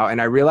couldn't figure out,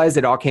 and I realized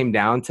it all came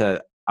down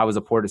to I was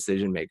a poor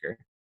decision maker.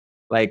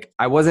 Like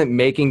I wasn't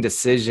making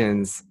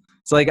decisions.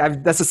 So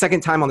like that's the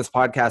second time on this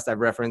podcast I've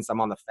referenced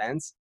I'm on the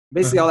fence.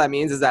 Basically, all that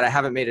means is that I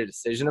haven't made a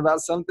decision about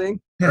something.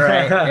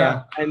 Right.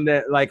 Yeah. And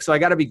like, so I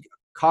got to be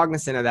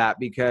cognizant of that,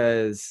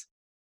 because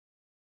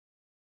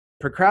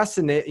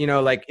procrastinate, you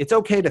know, like it's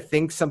okay to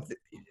think something.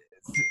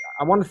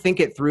 I want to think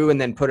it through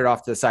and then put it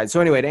off to the side. So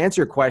anyway, to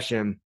answer your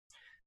question,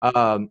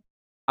 I'm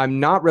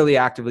not really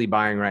actively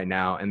buying right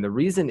now. And the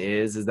reason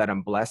is that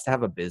I'm blessed to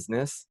have a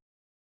business,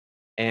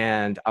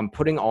 and I'm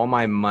putting all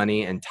my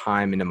money and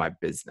time into my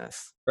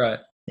business. Right.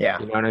 Yeah.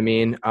 You know what I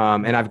mean?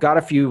 And I've got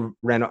a few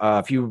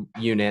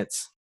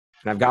units,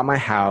 and I've got my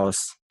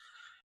house,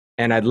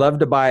 and I'd love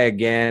to buy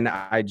again.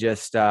 I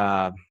just,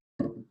 man,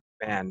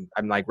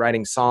 I'm like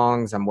writing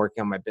songs. I'm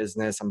working on my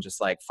business. I'm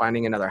just like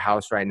finding another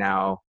house right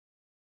now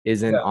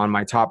isn't on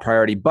my top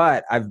priority,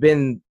 but I've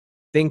been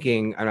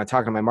thinking, and I'm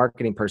talking to my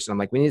marketing person. I'm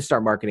like, we need to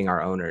start marketing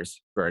our owners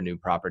for a new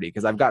property,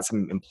 because I've got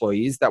some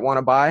employees that want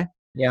to buy.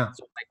 Yeah.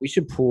 So like we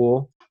should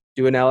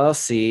do an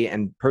LLC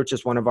and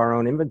purchase one of our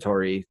own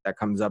inventory that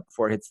comes up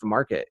before it hits the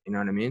market. You know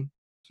what I mean?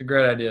 It's a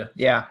great idea.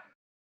 Yeah.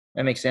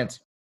 That makes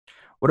sense.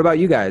 What about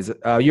you guys?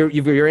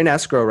 You're in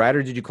escrow, right?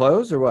 Or did you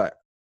close or what?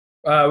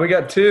 We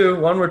got 2.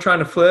 One we're trying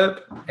to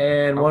flip,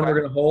 and one we're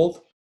going to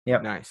hold.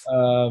 Yep. Nice.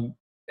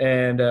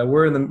 And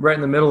we're right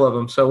in the middle of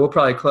them. So we'll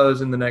probably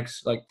close in the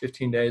next like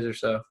 15 days or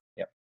so.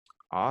 Yep.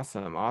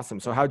 Awesome.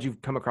 So how'd you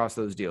come across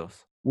those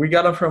deals? We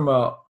got them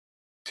from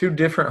 2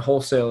 different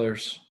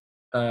wholesalers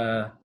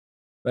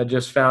that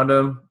just found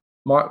them.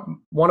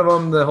 One of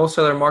them, the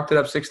wholesaler marked it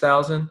up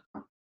 6,000.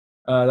 The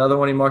other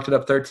one, he marked it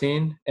up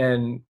 13,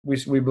 and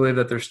we believe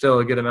that there's still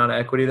a good amount of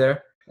equity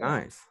there.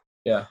 Nice.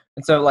 Yeah.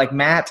 And so like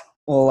Matt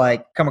will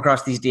like come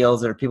across these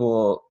deals, or people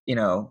will, you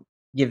know,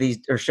 give these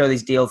or show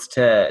these deals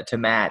to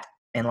Matt,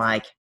 and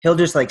like he'll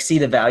just like see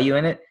the value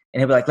in it,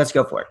 and he'll be like, let's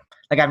go for it.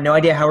 Like I have no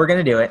idea how we're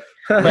gonna do it,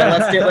 but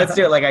let's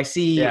do it. Like I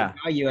see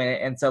value in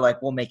it, and so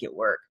like we'll make it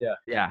work.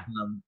 Yeah.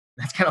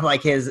 That's kind of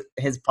like his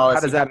policy.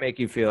 How does that make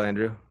you feel,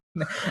 Andrew?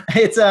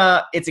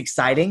 It's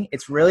exciting.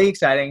 It's really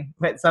exciting,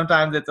 but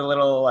sometimes it's a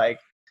little like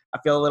I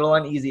feel a little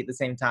uneasy at the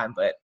same time.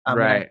 But I'm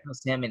going to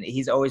trust him, and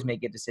he's always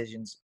made good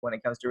decisions when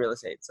it comes to real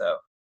estate. So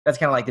that's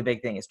kind of like the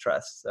big thing is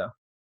trust. So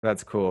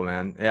that's cool,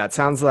 man. Yeah, it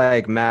sounds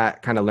like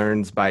Matt kind of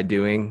learns by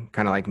doing,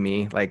 kind of like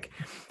me. Like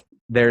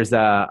there's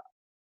a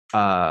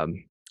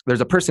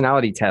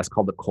personality test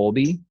called the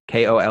Kolbe,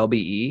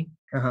 Kolbe,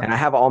 and I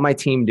have all my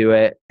team do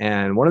it.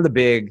 And one of the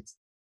big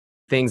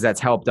things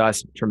that's helped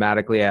us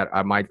dramatically at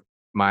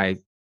my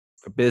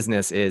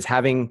business is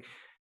having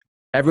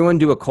everyone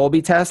do a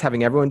Kolbe test,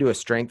 having everyone do a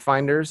strength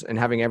finders, and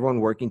having everyone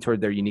working toward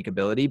their unique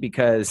ability,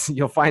 because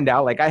you'll find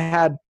out, like I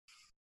had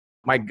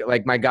my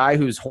guy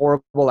who's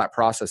horrible at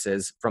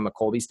processes from a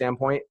Kolbe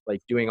standpoint, like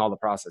doing all the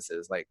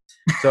processes. Like,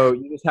 so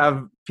you just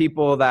have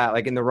people that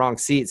like in the wrong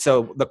seat.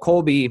 So the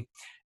Kolbe,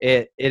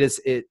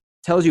 it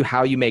tells you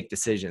how you make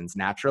decisions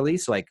naturally.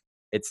 So like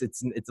it's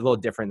a little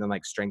different than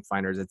like strength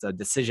finders. It's a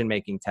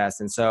decision-making test.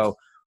 And so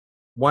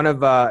one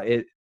of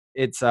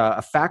it's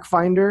a fact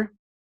finder,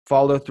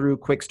 follow through,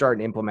 quick start,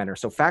 and implementer.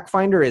 So fact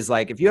finder is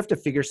like, if you have to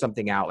figure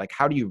something out, like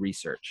how do you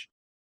research?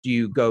 Do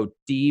you go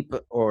deep,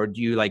 or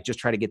do you like just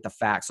try to get the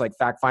facts? Like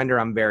fact finder,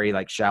 I'm very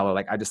like shallow.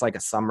 Like I just like a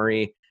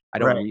summary. I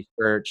don't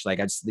research. Like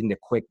I just need a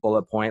quick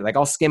bullet point. Like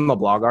I'll skim a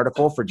blog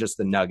article for just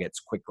the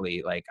nuggets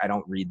quickly. Like I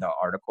don't read the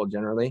article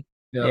generally.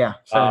 Yeah.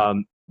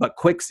 But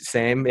quick,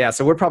 same. Yeah.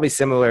 So we're probably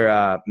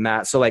similar,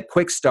 Matt. So like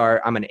quick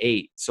start, I'm an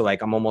 8. So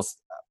like I'm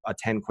almost a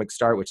 10 quick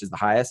start, which is the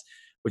highest,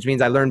 which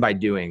means I learn by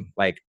doing.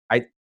 Like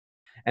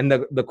and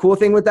the cool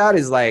thing with that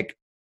is like,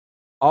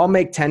 I'll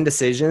make 10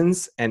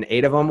 decisions and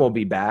 8 of them will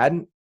be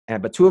bad,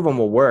 but 2 of them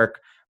will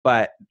work.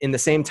 But in the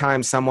same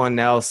time, someone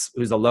else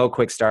who's a low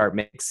quick start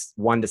makes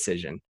 1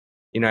 decision,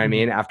 you know what I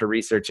mean? After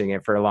researching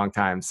it for a long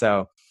time.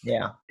 So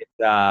yeah,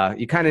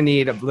 you kind of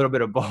need a little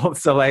bit of both.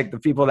 So like the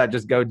people that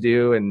just go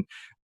do and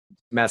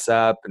mess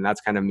up, and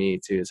that's kind of me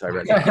too. So I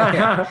read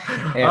that.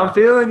 I'm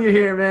feeling you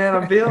here, man.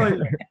 I'm feeling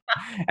you.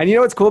 And you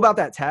know what's cool about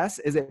that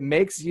test is it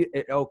makes you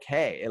it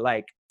okay. It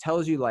like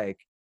tells you like,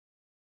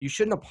 you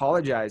shouldn't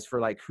apologize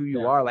for like who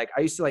you are. Like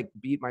I used to like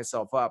beat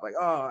myself up like,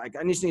 oh, I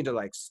just need to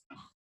like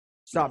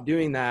stop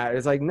doing that.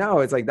 It's like, no,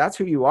 it's like, that's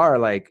who you are.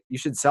 Like you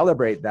should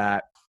celebrate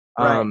that.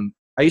 Right.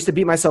 I used to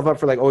beat myself up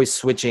for like always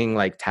switching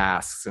like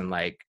tasks and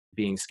like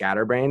being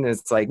scatterbrained. And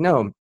it's like,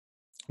 no,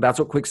 that's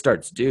what quick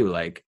starts do.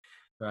 Like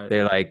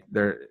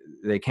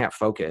they can't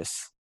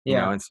focus, you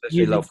know,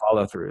 especially low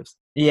follow throughs.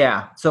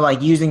 Yeah. So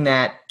like using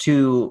that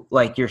to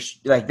like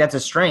that's a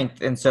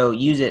strength. And so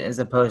use it as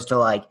opposed to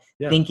like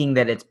thinking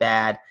that it's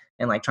bad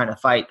and like trying to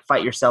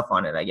fight yourself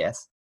on it, I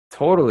guess.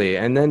 Totally.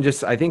 And then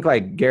just, I think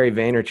like Gary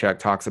Vaynerchuk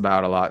talks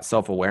about a lot,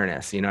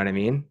 self-awareness. You know what I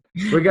mean?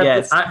 We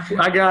got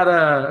I got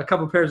a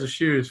couple pairs of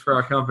shoes for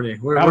our company.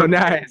 We're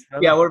nice.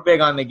 Yeah. We're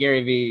big on the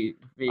Gary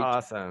V.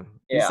 Awesome.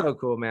 Yeah. He's so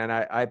cool, man.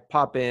 I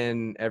pop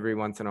in every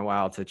once in a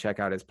while to check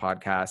out his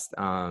podcast.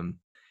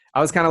 I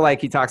was kind of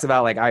like, he talks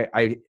about like,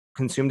 I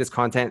consumed his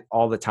content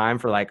all the time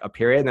for like a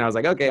period. And I was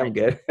like, okay, I'm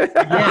good. Yeah,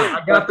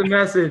 I got the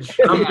message.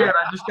 I'm good.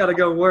 I just got to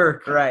go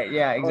work. Right.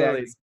 Yeah, exactly.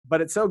 Totally. But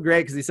it's so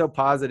great because he's so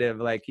positive.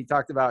 Like he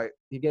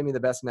gave me the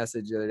best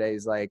message the other day.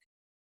 He's like,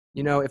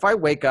 you know, if I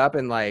wake up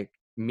and like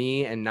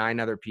me and 9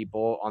 other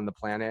people on the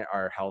planet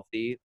are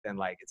healthy, then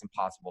like it's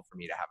impossible for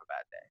me to have a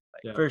bad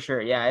day. Like, for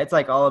sure. Yeah. It's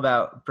like all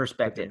about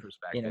perspective.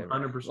 You know,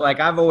 100%. Like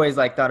I've always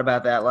like thought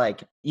about that.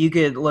 Like you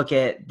could look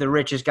at the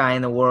richest guy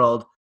in the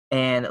world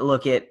and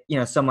look at, you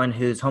know, someone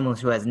who's homeless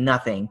who has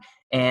nothing.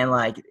 And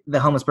like the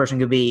homeless person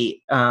could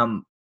be,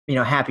 you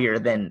know, happier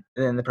than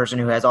the person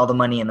who has all the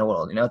money in the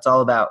world. You know, it's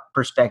all about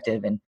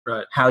perspective and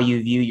how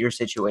you view your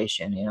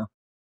situation. You know,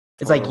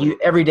 it's like you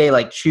every day,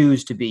 like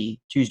choose to be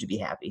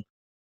happy.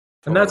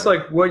 And that's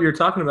like what you're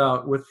talking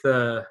about with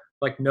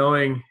like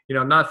knowing, you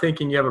know, not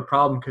thinking you have a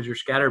problem because you're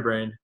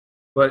scatterbrained,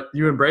 but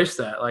you embrace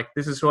that. Like,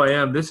 this is who I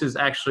am. This is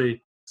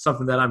actually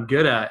something that I'm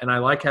good at. And I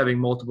like having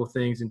multiple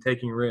things and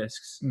taking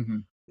risks. Mm-hmm.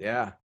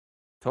 Yeah,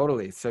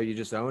 totally. So you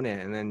just own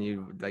it and then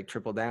you like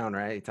triple down,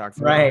 right? He talks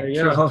about right.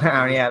 Triple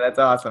down. Yeah, that's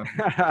awesome.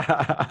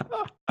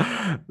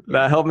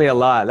 That helped me a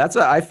lot. That's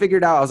what I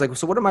figured out. I was like,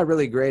 so what am I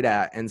really great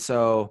at? And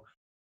so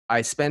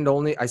I spend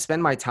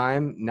my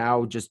time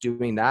now just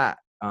doing that.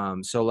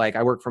 So like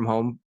I work from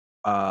home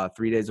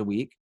 3 days a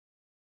week.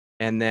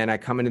 And then I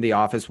come into the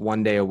office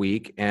 1 day a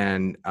week,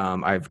 and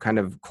I've kind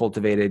of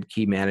cultivated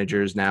key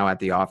managers now at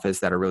the office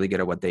that are really good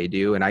at what they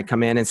do. And I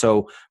come in, and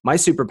so my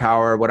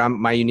superpower,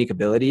 my unique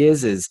ability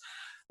is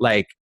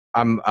like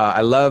I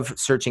love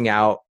searching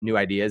out new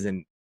ideas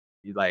and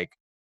like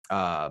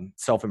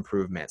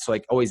self-improvement. So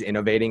like always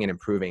innovating and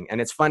improving. And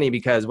it's funny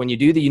because when you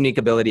do the unique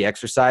ability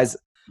exercise,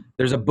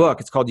 there's a book.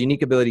 It's called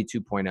Unique Ability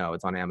 2.0.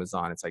 It's on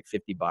Amazon. It's like $50.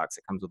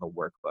 It comes with a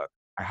workbook.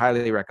 I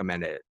highly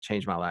recommend it. It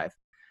changed my life.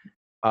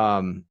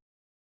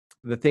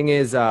 The thing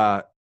is,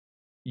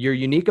 your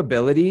unique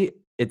ability,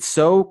 it's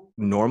so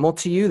normal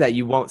to you that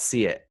you won't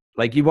see it.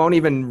 Like you won't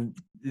even,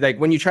 like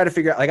when you try to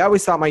figure out, like I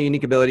always thought my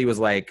unique ability was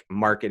like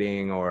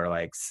marketing or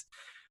like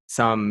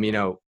some, you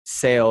know,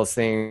 sales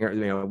thing or,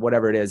 you know,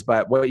 whatever it is.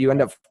 But what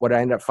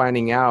I end up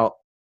finding out,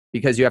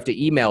 because you have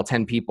to email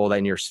 10 people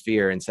in your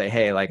sphere and say,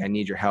 hey, like I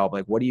need your help.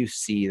 Like, what do you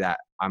see that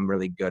I'm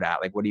really good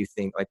at? Like, what do you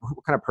think? Like,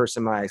 what kind of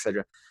person am I, et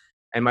cetera.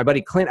 And my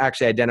buddy Clint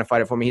actually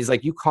identified it for me. He's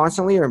like, you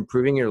constantly are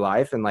improving your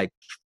life and like,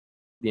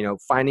 you know,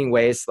 finding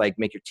ways to like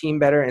make your team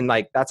better. And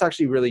like, that's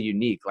actually really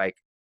unique. Like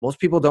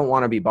most people don't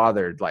want to be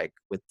bothered like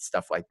with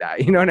stuff like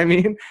that. You know what I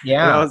mean?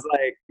 Yeah. And I was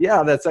like,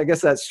 yeah, I guess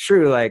that's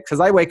true. Like,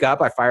 cause I wake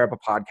up, I fire up a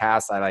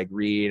podcast, I like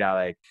read, I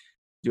like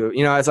do it.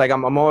 You know, it's like,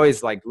 I'm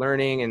always like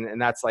learning and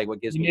that's like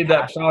what gives me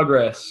that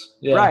progress.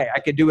 Yeah. Right.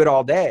 I could do it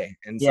all day.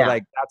 And so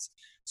like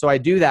so I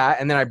do that.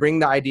 And then I bring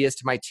the ideas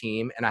to my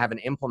team and I have an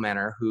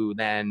implementer who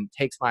then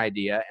takes my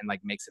idea and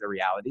like makes it a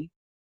reality.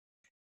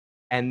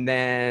 And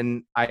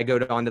then I go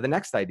on to the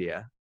next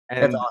idea.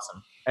 And, that's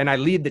awesome. And I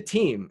lead the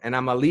team and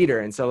I'm a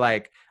leader. And so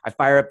like I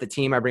fire up the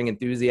team, I bring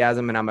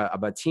enthusiasm and I'm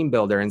a team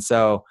builder. And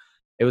so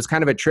it was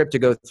kind of a trip to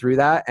go through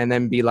that and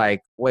then be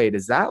like, wait,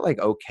 is that like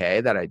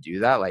okay that I do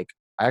that? Like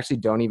I actually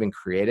don't even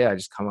create it. I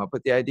just come up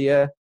with the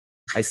idea.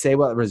 I say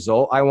what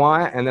result I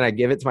want and then I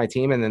give it to my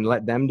team and then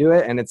let them do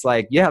it. And it's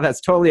like, yeah,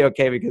 that's totally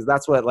okay because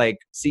that's what like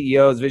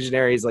CEOs,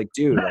 visionaries like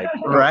do. Like,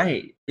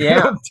 right. Yeah.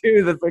 They don't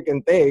do the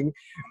freaking thing.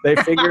 They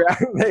figure out,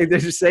 they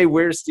just say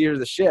where steers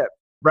the ship.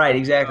 Right.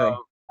 Exactly. So,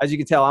 as you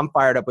can tell, I'm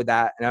fired up with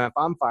that. And if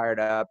I'm fired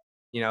up,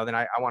 you know, then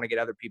I want to get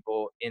other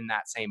people in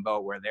that same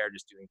boat where they're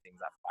just doing things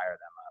that fire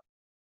them up.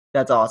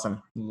 That's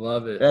awesome.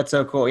 Love it. That's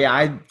so cool. Yeah.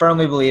 I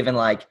firmly believe in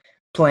like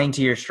playing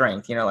to your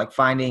strength, you know, like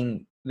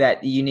finding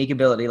that unique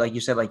ability, like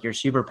you said, like your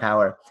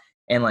superpower,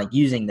 and like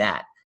using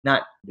that,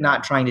 not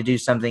trying to do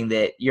something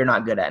that you're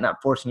not good at,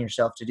 not forcing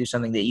yourself to do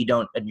something that you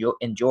don't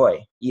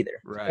enjoy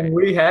either. Right. And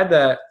we had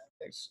that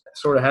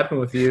sort of happen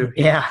with you.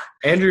 Yeah.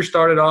 Andrew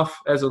started off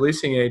as a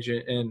leasing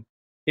agent, and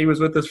he was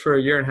with us for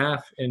a year and a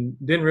half and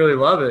didn't really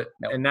love it.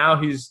 Nope. And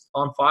now he's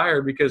on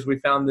fire because we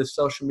found this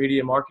social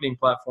media marketing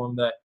platform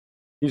that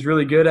he's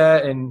really good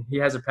at, and he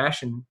has a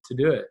passion to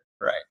do it.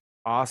 Right.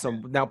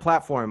 Awesome. Now,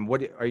 platform,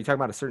 what are you talking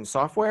about? A certain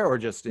software or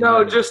just?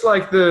 No, just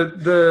like the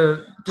Just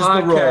the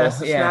role, podcast,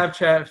 the yeah.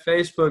 Snapchat,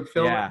 Facebook,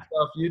 filming Yeah.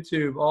 stuff,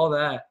 YouTube, all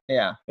that,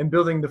 Yeah. and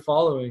building the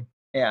following.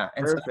 Yeah.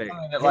 And so Perfect.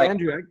 something that, Hey, like,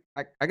 Andrew,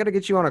 I got to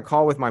get you on a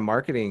call with my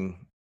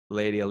marketing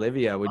lady,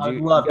 Olivia. Would I'd you?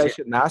 love You guys to.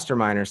 should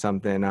mastermind or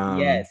something.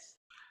 yes.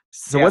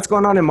 So Yeah. what's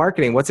going on in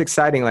marketing? What's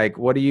exciting? Like,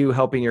 what are you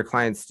helping your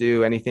clients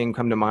do? Anything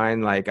come to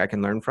mind? Like I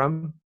can learn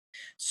from?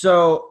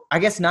 So I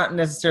guess not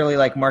necessarily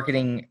like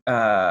marketing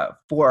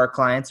for our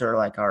clients or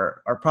like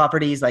our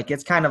properties. Like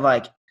it's kind of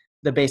like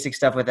the basic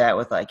stuff with that,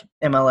 with like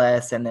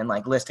MLS and then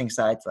like listing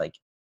sites, like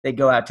they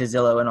go out to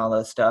Zillow and all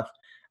those stuff.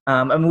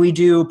 And we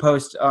do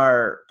post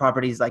our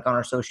properties like on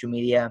our social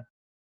media,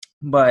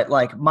 but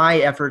like my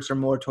efforts are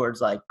more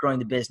towards like growing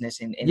the business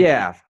and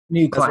Yeah,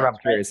 new that's what clients.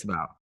 I'm curious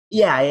about.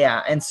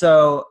 Yeah. And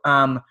so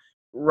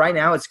right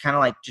now it's kind of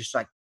like just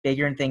like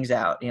figuring things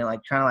out, like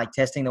kind of like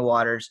testing the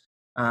waters.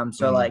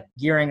 So like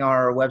gearing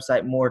our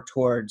website more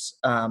towards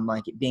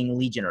like it being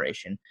lead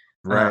generation.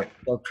 Right.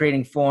 So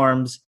creating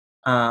forms,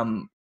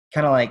 kind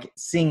of like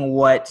seeing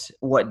what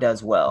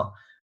does well.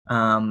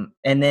 And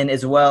then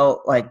as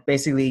well, like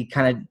basically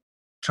kind of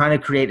trying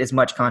to create as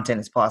much content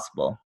as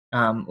possible.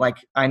 Like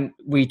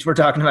we're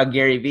talking about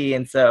Gary Vee,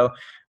 and so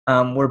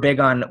we're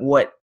big on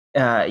what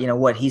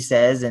he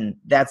says, and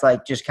that's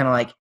like just kind of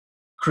like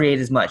create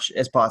as much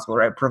as possible,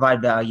 right?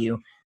 Provide value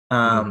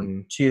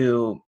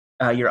to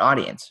your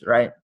audience,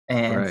 right?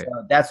 And so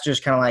that's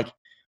just kind of like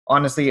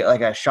honestly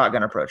like a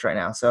shotgun approach right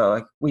now. So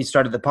like we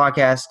started the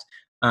podcast,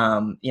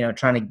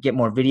 trying to get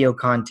more video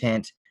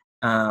content,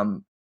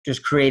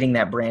 just creating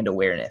that brand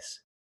awareness.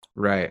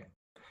 Right.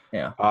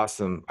 Yeah.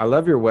 Awesome. I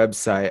love your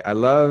website. I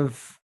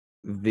love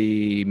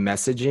the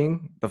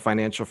messaging. The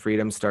financial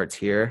freedom starts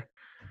here.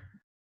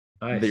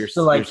 Nice. That you're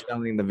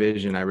selling the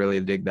vision. I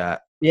really dig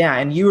that. Yeah.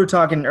 And you were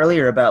talking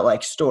earlier about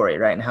like story,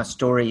 right? And how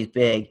story is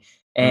big.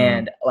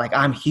 And like,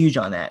 I'm huge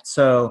on that.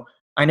 So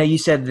I know you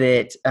said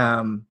that,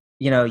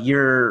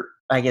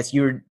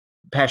 you're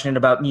passionate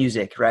about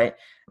music, right?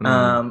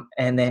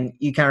 And then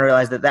you kind of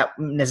realized that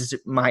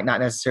might not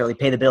necessarily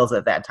pay the bills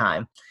at that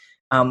time.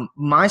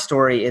 My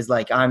story is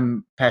like,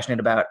 I'm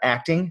passionate about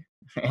acting.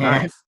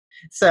 Nice.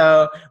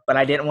 So, but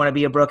I didn't want to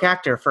be a broke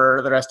actor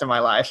for the rest of my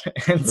life.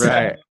 And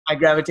so I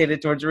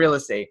gravitated towards real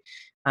estate.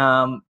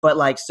 But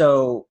like,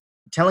 so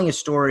telling a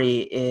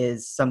story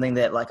is something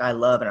that like I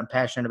love and I'm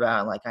passionate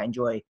about. Like I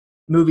enjoy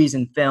movies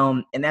and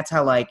film. And that's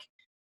how like,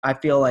 I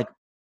feel like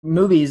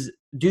movies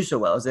do so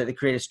well, is that they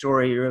create a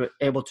story. You're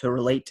able to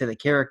relate to the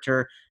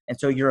character. And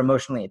so you're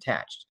emotionally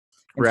attached.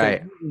 And so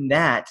doing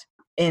that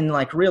in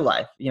like real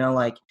life,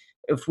 like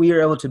if we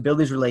are able to build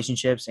these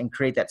relationships and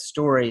create that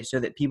story so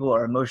that people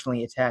are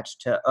emotionally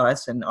attached to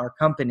us and our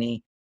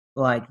company,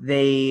 like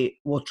they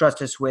will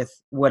trust us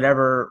with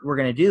whatever we're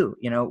going to do,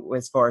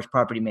 as far as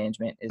property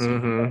management is.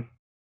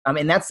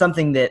 And that's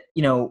something that,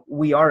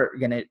 we are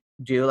going to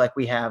do. Like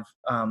we have,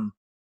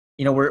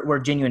 we're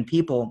genuine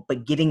people,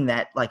 but getting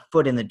that like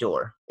foot in the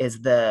door is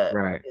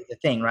the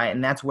thing. Right.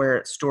 And that's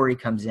where story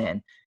comes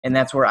in. And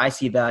that's where I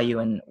see value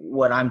in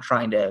what I'm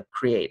trying to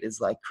create,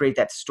 is like create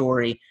that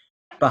story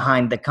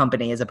behind the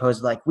company, as opposed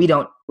to like, we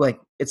don't like,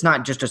 it's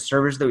not just a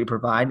service that we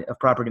provide of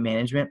property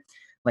management.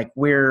 Like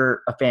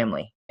we're a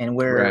family and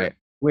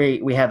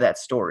we have that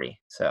story.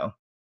 So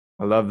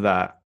I love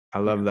that.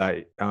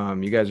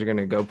 You guys are going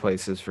to go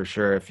places for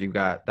sure if you've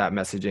got that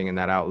messaging and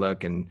that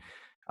outlook and,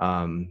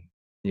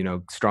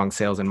 strong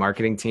sales and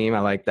marketing team. I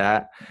like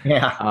that.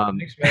 Yeah.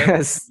 Thanks, man.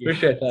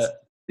 Appreciate that.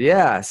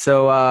 Yeah.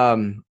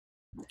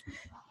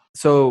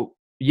 So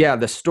yeah,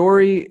 the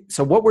story.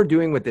 So what we're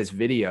doing with this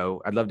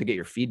video, I'd love to get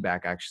your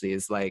feedback actually,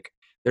 is like,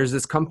 there's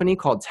this company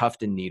called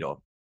Tuft &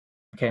 Needle.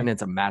 Okay. And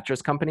it's a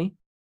mattress company.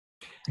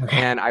 Okay.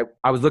 And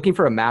I was looking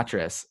for a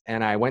mattress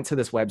and I went to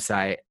this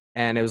website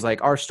and it was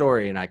like our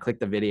story. And I clicked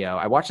the video.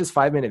 I watched this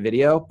 5-minute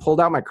video,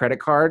 pulled out my credit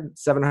card,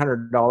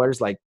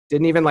 $700, like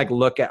didn't even like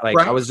look at, like,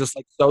 I was just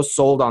like so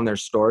sold on their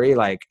story.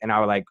 Like, and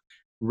I like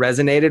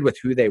resonated with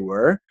who they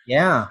were.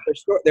 Yeah.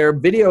 Their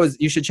videos,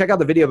 you should check out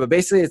the video, but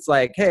basically it's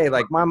like, hey,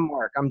 like I'm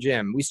Mark, I'm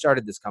Jim. We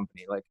started this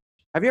company. Like,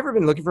 have you ever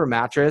been looking for a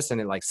mattress and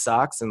it like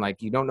sucks and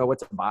like you don't know what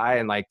to buy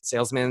and like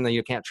salesmen that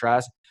you can't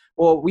trust?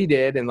 Well, we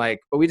did. And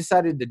like, but we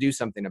decided to do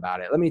something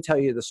about it. Let me tell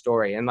you the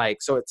story. And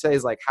like, so it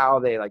says like how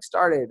they like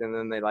started and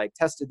then they like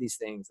tested these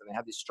things and they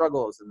had these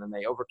struggles and then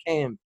they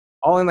overcame,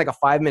 all in like a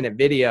 5-minute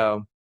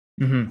video.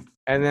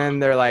 And then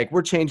they're like,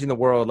 we're changing the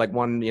world. Like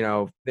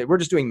we're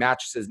just doing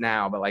mattresses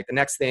now, but like the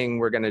next thing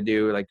we're going to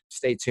do, like,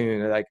 stay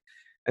tuned. Like,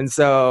 and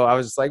so I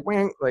was just like,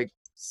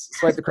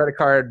 swipe the credit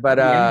card.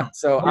 But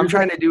so I'm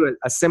trying to do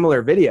a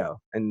similar video,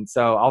 and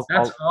so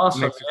That's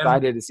awesome. I'm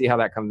excited to see how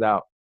that comes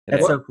out.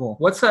 That's so cool.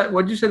 What's that?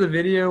 What did you say the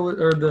video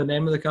or the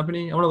name of the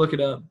company? I want to look it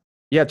up.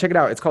 Yeah, check it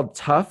out. It's called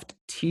Tuft,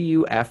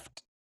 TUFT,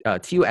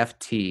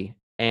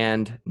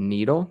 and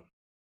Needle.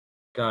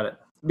 Got it.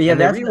 But yeah,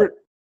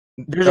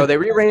 they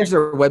rearranged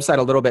their website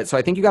a little bit. So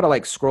I think you got to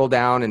like scroll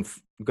down and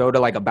go to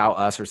like About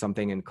Us or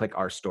something and click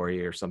Our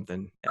Story or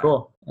something. Yeah.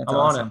 Cool. That's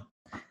awesome. On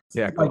it.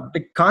 Yeah, cool. Like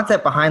the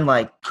concept behind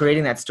like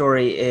creating that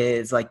story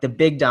is like the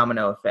big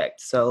domino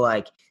effect. So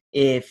like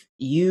if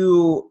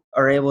you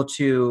are able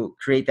to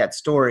create that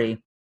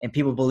story and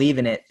people believe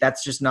in it,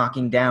 that's just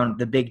knocking down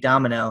the big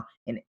domino,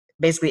 and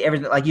basically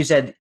everything, like you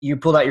said, you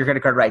pulled out your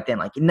credit card right then.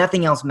 Like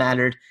nothing else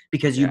mattered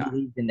because you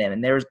believed in them,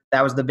 and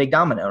that was the big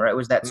domino, right? It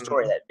was that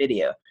story, that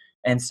video,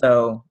 and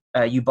so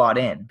you bought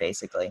in,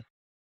 basically.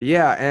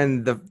 Yeah,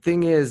 and the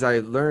thing is, I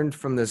learned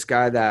from this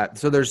guy that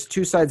so there's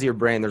two sides of your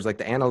brain. There's like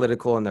the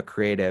analytical and the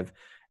creative,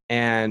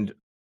 and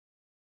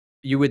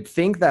you would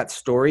think that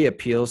story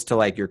appeals to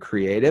like your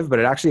creative, but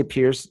it actually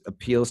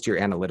appeals to your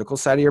analytical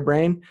side of your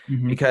brain,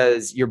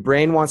 because your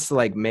brain wants to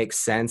like make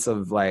sense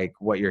of like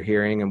what you're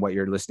hearing and what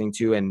you're listening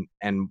to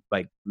and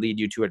like lead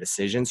you to a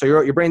decision. So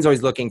your brain's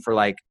always looking for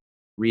like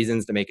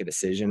reasons to make a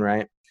decision,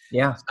 right?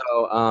 Yeah.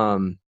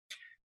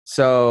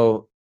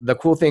 So the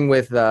cool thing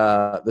with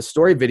the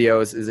story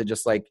videos is it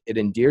just like it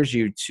endears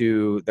you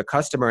to the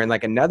customer. And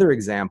like another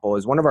example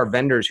is one of our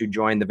vendors who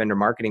joined the vendor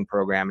marketing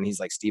program, and he's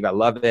like, Steve, I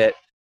love it.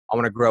 I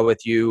want to grow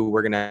with you.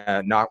 We're going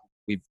to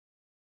we've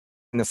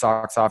taken the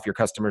socks off your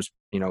customers,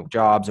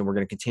 jobs, and we're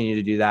going to continue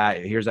to do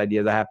that. Here's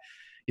ideas I have.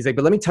 He's like,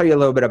 but let me tell you a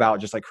little bit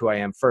about just like who I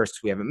am first.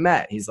 We haven't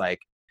met. He's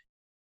like,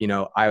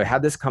 I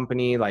had this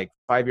company like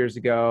 5 years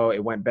ago.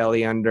 It went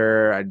belly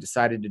under. I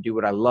decided to do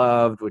what I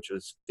loved, which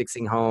was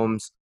fixing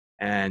homes.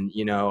 And,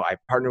 I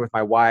partnered with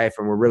my wife,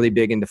 and we're really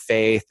big into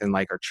faith and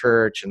like our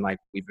church, and like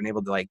we've been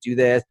able to like do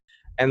this.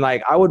 And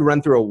like I would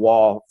run through a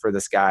wall for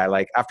this guy,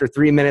 like after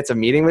 3 minutes of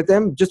meeting with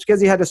him, just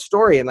because he had a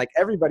story. And like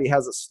everybody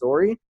has a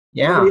story.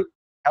 Yeah. Nobody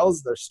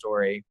tells their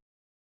story,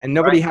 and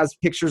nobody has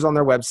pictures on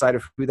their website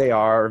of who they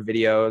are, or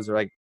videos, or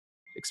like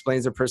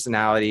explains their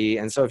personality.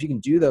 And so if you can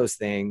do those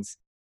things,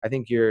 I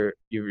think you're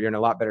in a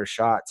lot better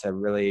shot to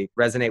really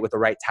resonate with the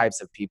right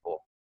types of people.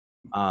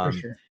 For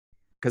sure.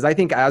 Because I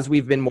think as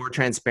we've been more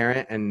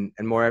transparent and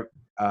more,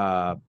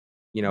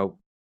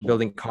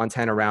 building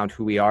content around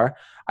who we are,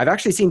 I've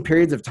actually seen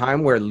periods of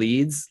time where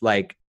leads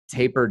like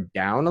tapered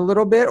down a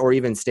little bit or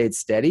even stayed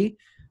steady,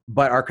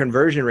 but our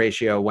conversion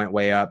ratio went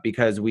way up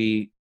because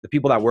the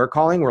people that we're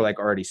calling were like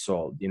already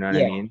sold. You know what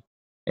I mean?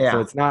 Yeah. So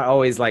it's not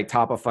always like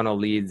top of funnel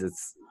leads.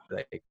 It's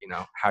like,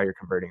 how you're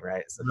converting,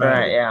 right?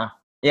 Right. Yeah.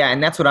 Yeah.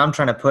 And that's what I'm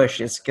trying to push,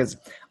 is because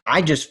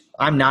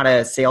I'm not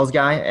a sales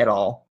guy at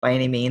all by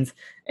any means.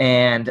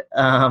 And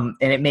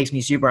it makes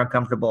me super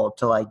uncomfortable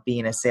to like be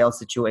in a sales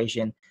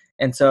situation.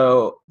 And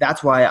so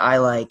that's why I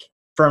like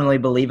firmly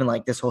believe in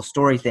like this whole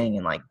story thing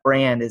and like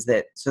brand, is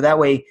that so that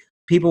way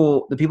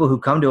the people who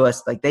come to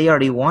us, like they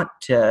already want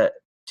to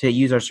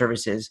use our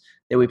services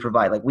that we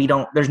provide. Like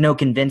there's no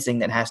convincing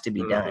that has to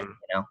be done,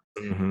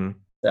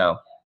 So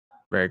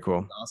very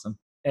cool. Awesome.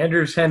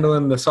 Andrew's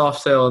handling the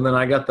soft sell, and then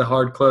I got the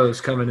hard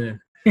close coming in.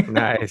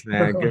 Nice,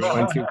 man. Good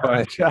 1-2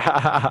 punch.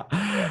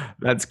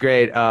 That's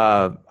great.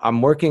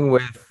 I'm working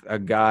with a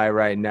guy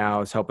right now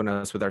who's helping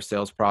us with our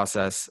sales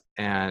process,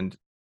 and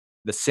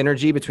the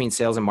synergy between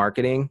sales and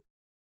marketing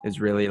is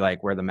really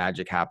like where the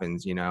magic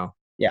happens, Yeah.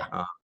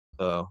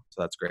 So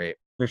that's great.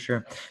 For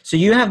sure. So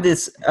you have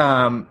this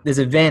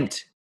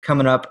event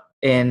coming up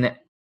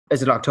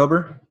is it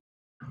October?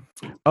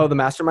 Oh, the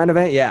mastermind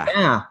event? Yeah.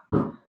 Yeah.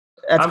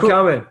 I'm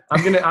coming.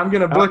 I'm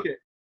gonna book it.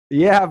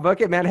 Yeah,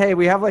 book it, man. Hey,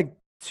 we have like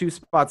 2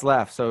 spots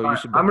left, so you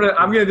should. I'm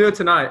gonna do it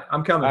tonight.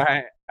 I'm coming.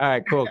 All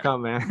right, cool.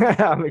 Come, man.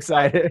 I'm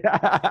excited.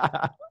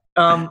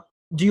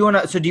 Do you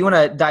want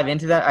to dive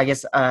into that? I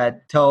guess I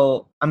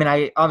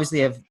obviously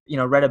have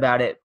read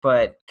about it,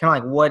 but kind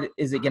of like what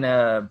is it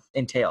gonna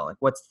entail? Like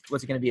what's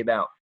it gonna be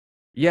about?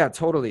 Yeah,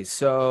 totally.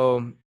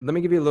 So let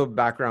me give you a little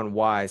background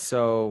why.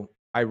 So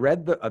I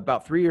read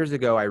about 3 years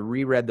ago, I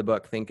reread the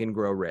book Think and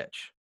Grow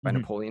Rich by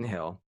Napoleon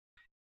Hill.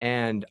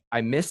 And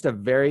I missed a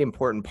very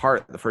important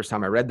part the first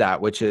time I read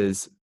that, which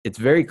is it's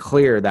very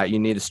clear that you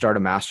need to start a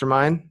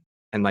mastermind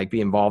and like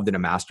be involved in a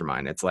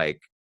mastermind. It's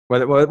like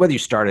whether you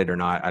start it or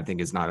not, I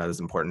think is not as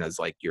important as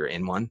like you're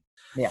in one.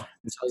 Yeah.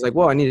 And so I was like,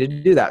 well, I needed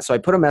to do that. So I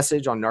put a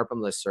message on NARPM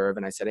listserv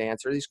and I said, hey,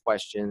 answer these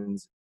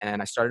questions.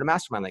 And I started a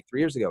mastermind like 3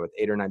 years ago with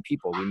 8 or 9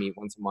 people. We meet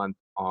once a month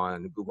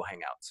on Google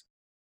Hangouts.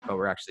 But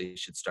we actually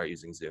should start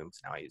using Zoom.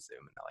 So now I use Zoom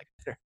and I like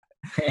it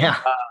better.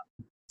 Yeah.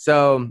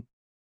 So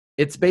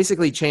it's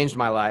basically changed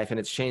my life and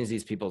it's changed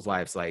these people's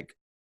lives. Like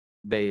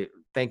they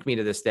thank me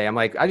to this day. I'm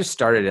like, I just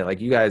started it.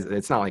 Like you guys,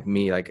 it's not like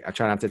me. Like I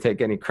try not to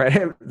take any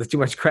credit, too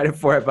much credit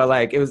for it, but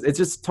like it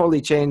just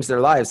totally changed their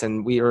lives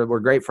and we're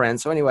great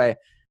friends. So anyway,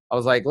 I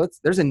was like,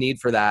 there's a need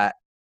for that,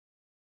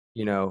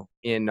 in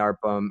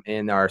NARPM,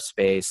 in our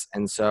space.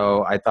 And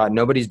so I thought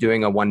nobody's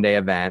doing a one-day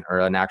event or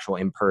an actual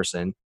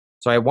in-person.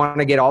 So I want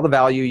to get all the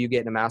value you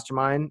get in a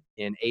mastermind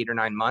in 8 or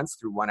 9 months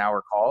through 1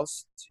 hour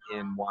calls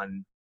in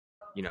one,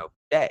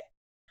 day.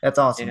 That's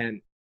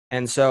awesome.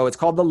 And so it's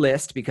called The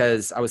List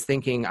because I was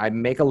thinking I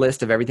make a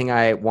list of everything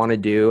I want to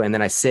do, and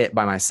then I sit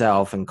by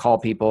myself and call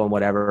people and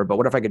whatever. But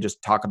what if I could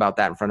just talk about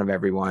that in front of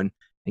everyone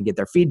and get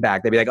their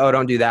feedback? They'd be like, oh,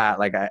 don't do that.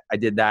 Like I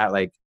did that,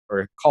 like,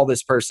 or call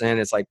this person.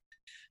 It's like,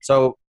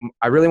 so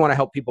I really want to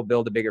help people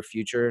build a bigger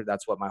future.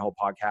 That's what my whole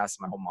podcast,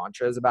 my whole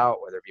mantra is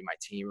about, whether it be my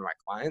team or my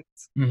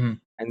clients. Mm-hmm.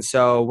 And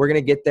so we're going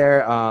to get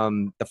there.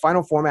 The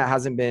final format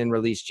hasn't been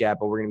released yet,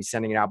 but we're going to be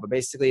sending it out. But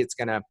basically it's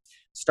going to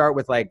start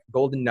with like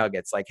golden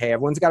nuggets. Like, hey,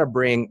 everyone's got to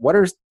bring, what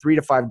are 3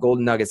 to 5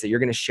 golden nuggets that you're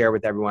going to share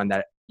with everyone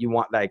that you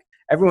want? Like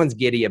everyone's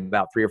giddy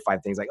about 3 or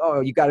 5 things. Like,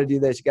 oh, you got to do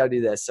this, you got to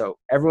do this. So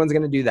everyone's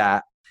going to do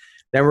that.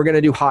 Then we're going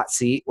to do hot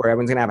seat, where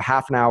everyone's going to have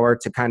half an hour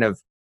to kind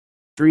of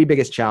 3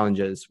 biggest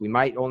challenges. We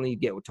might only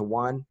get to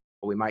 1,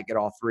 but we might get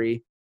all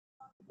 3.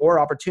 Or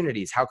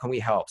opportunities. How can we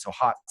help? So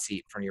hot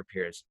seat in front of your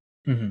peers.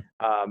 Mm-hmm.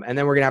 And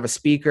then we're going to have a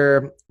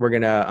speaker. We're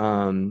going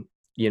to,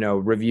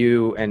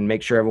 review and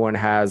make sure everyone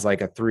has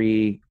like a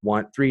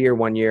 3-year,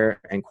 1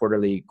 year and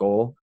quarterly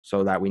goal,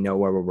 so that we know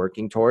where we're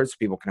working towards.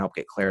 People can help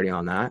get clarity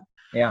on that.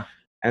 Yeah.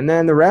 And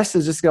then the rest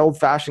is just old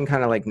fashioned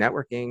kind of like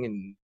networking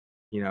and,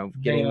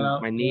 getting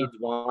my needs,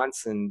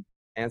 wants, and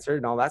answered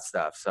and all that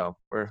stuff. So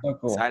we're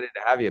excited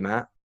to have you,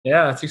 Matt.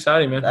 Yeah, it's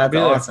exciting, man. That's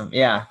awesome.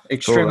 Yeah.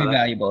 Extremely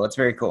valuable. It's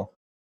very cool.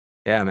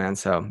 Yeah, man.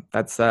 So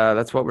that's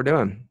what we're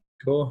doing.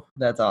 Cool.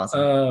 That's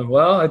awesome.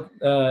 Well,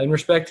 in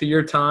respect to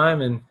your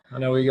time, and I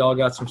know we all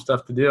got some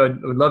stuff to do, I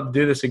would love to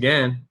do this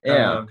again.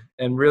 Yeah.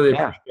 And really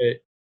appreciate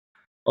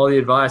all the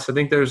advice. I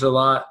think there's a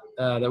lot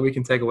that we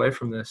can take away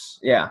from this.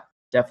 Yeah,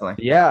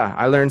 definitely. Yeah,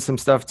 I learned some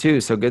stuff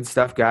too. So good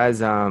stuff,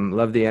 guys.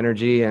 Love the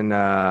energy, and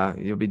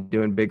you'll be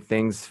doing big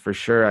things for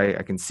sure.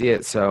 I can see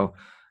it. So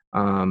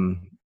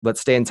let's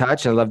stay in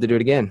touch, and I'd love to do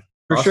it again.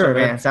 For sure,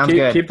 man. Sounds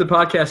good. Keep the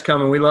podcast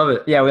coming. We love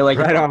it. Yeah, we like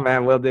it. Right on,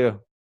 man. We'll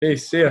do.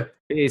 Peace. See ya.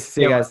 Peace.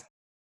 See you guys.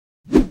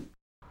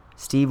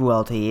 Steve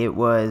Welty, it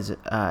was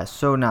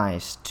so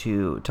nice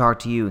to talk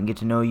to you and get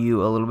to know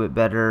you a little bit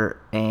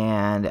better,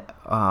 and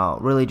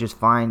really just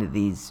find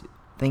these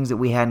things that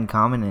we had in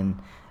common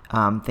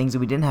and things that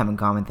we didn't have in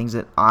common, things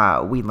that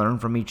we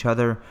learned from each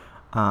other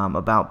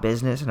about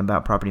business and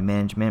about property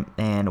management.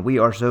 And we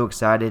are so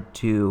excited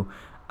to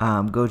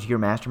go to your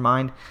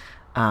mastermind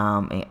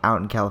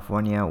out in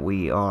California.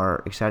 We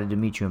are excited to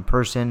meet you in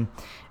person.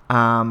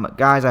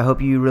 Guys, I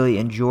hope you really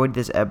enjoyed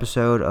this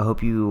episode. I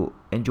hope you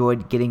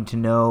enjoyed getting to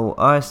know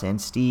us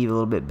and Steve a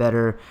little bit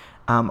better.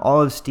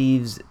 All of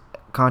Steve's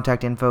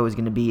contact info is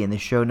going to be in the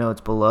show notes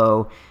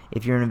below.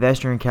 If you're an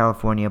investor in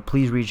California,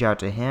 please reach out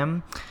to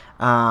him,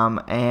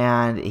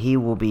 and he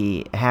will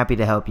be happy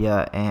to help you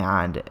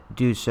and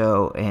do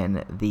so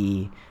in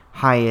the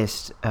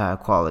highest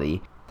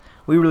quality.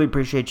 We really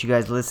appreciate you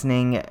guys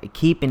listening.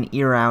 Keep an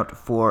ear out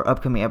for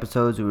upcoming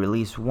episodes. We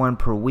release 1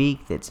 per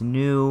week that's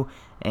new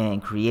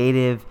and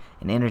creative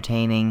and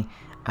entertaining.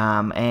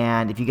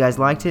 And if you guys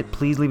liked it,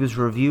 please leave us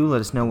a review.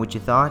 Let us know what you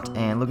thought,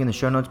 and look in the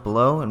show notes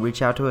below and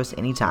reach out to us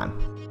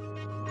anytime.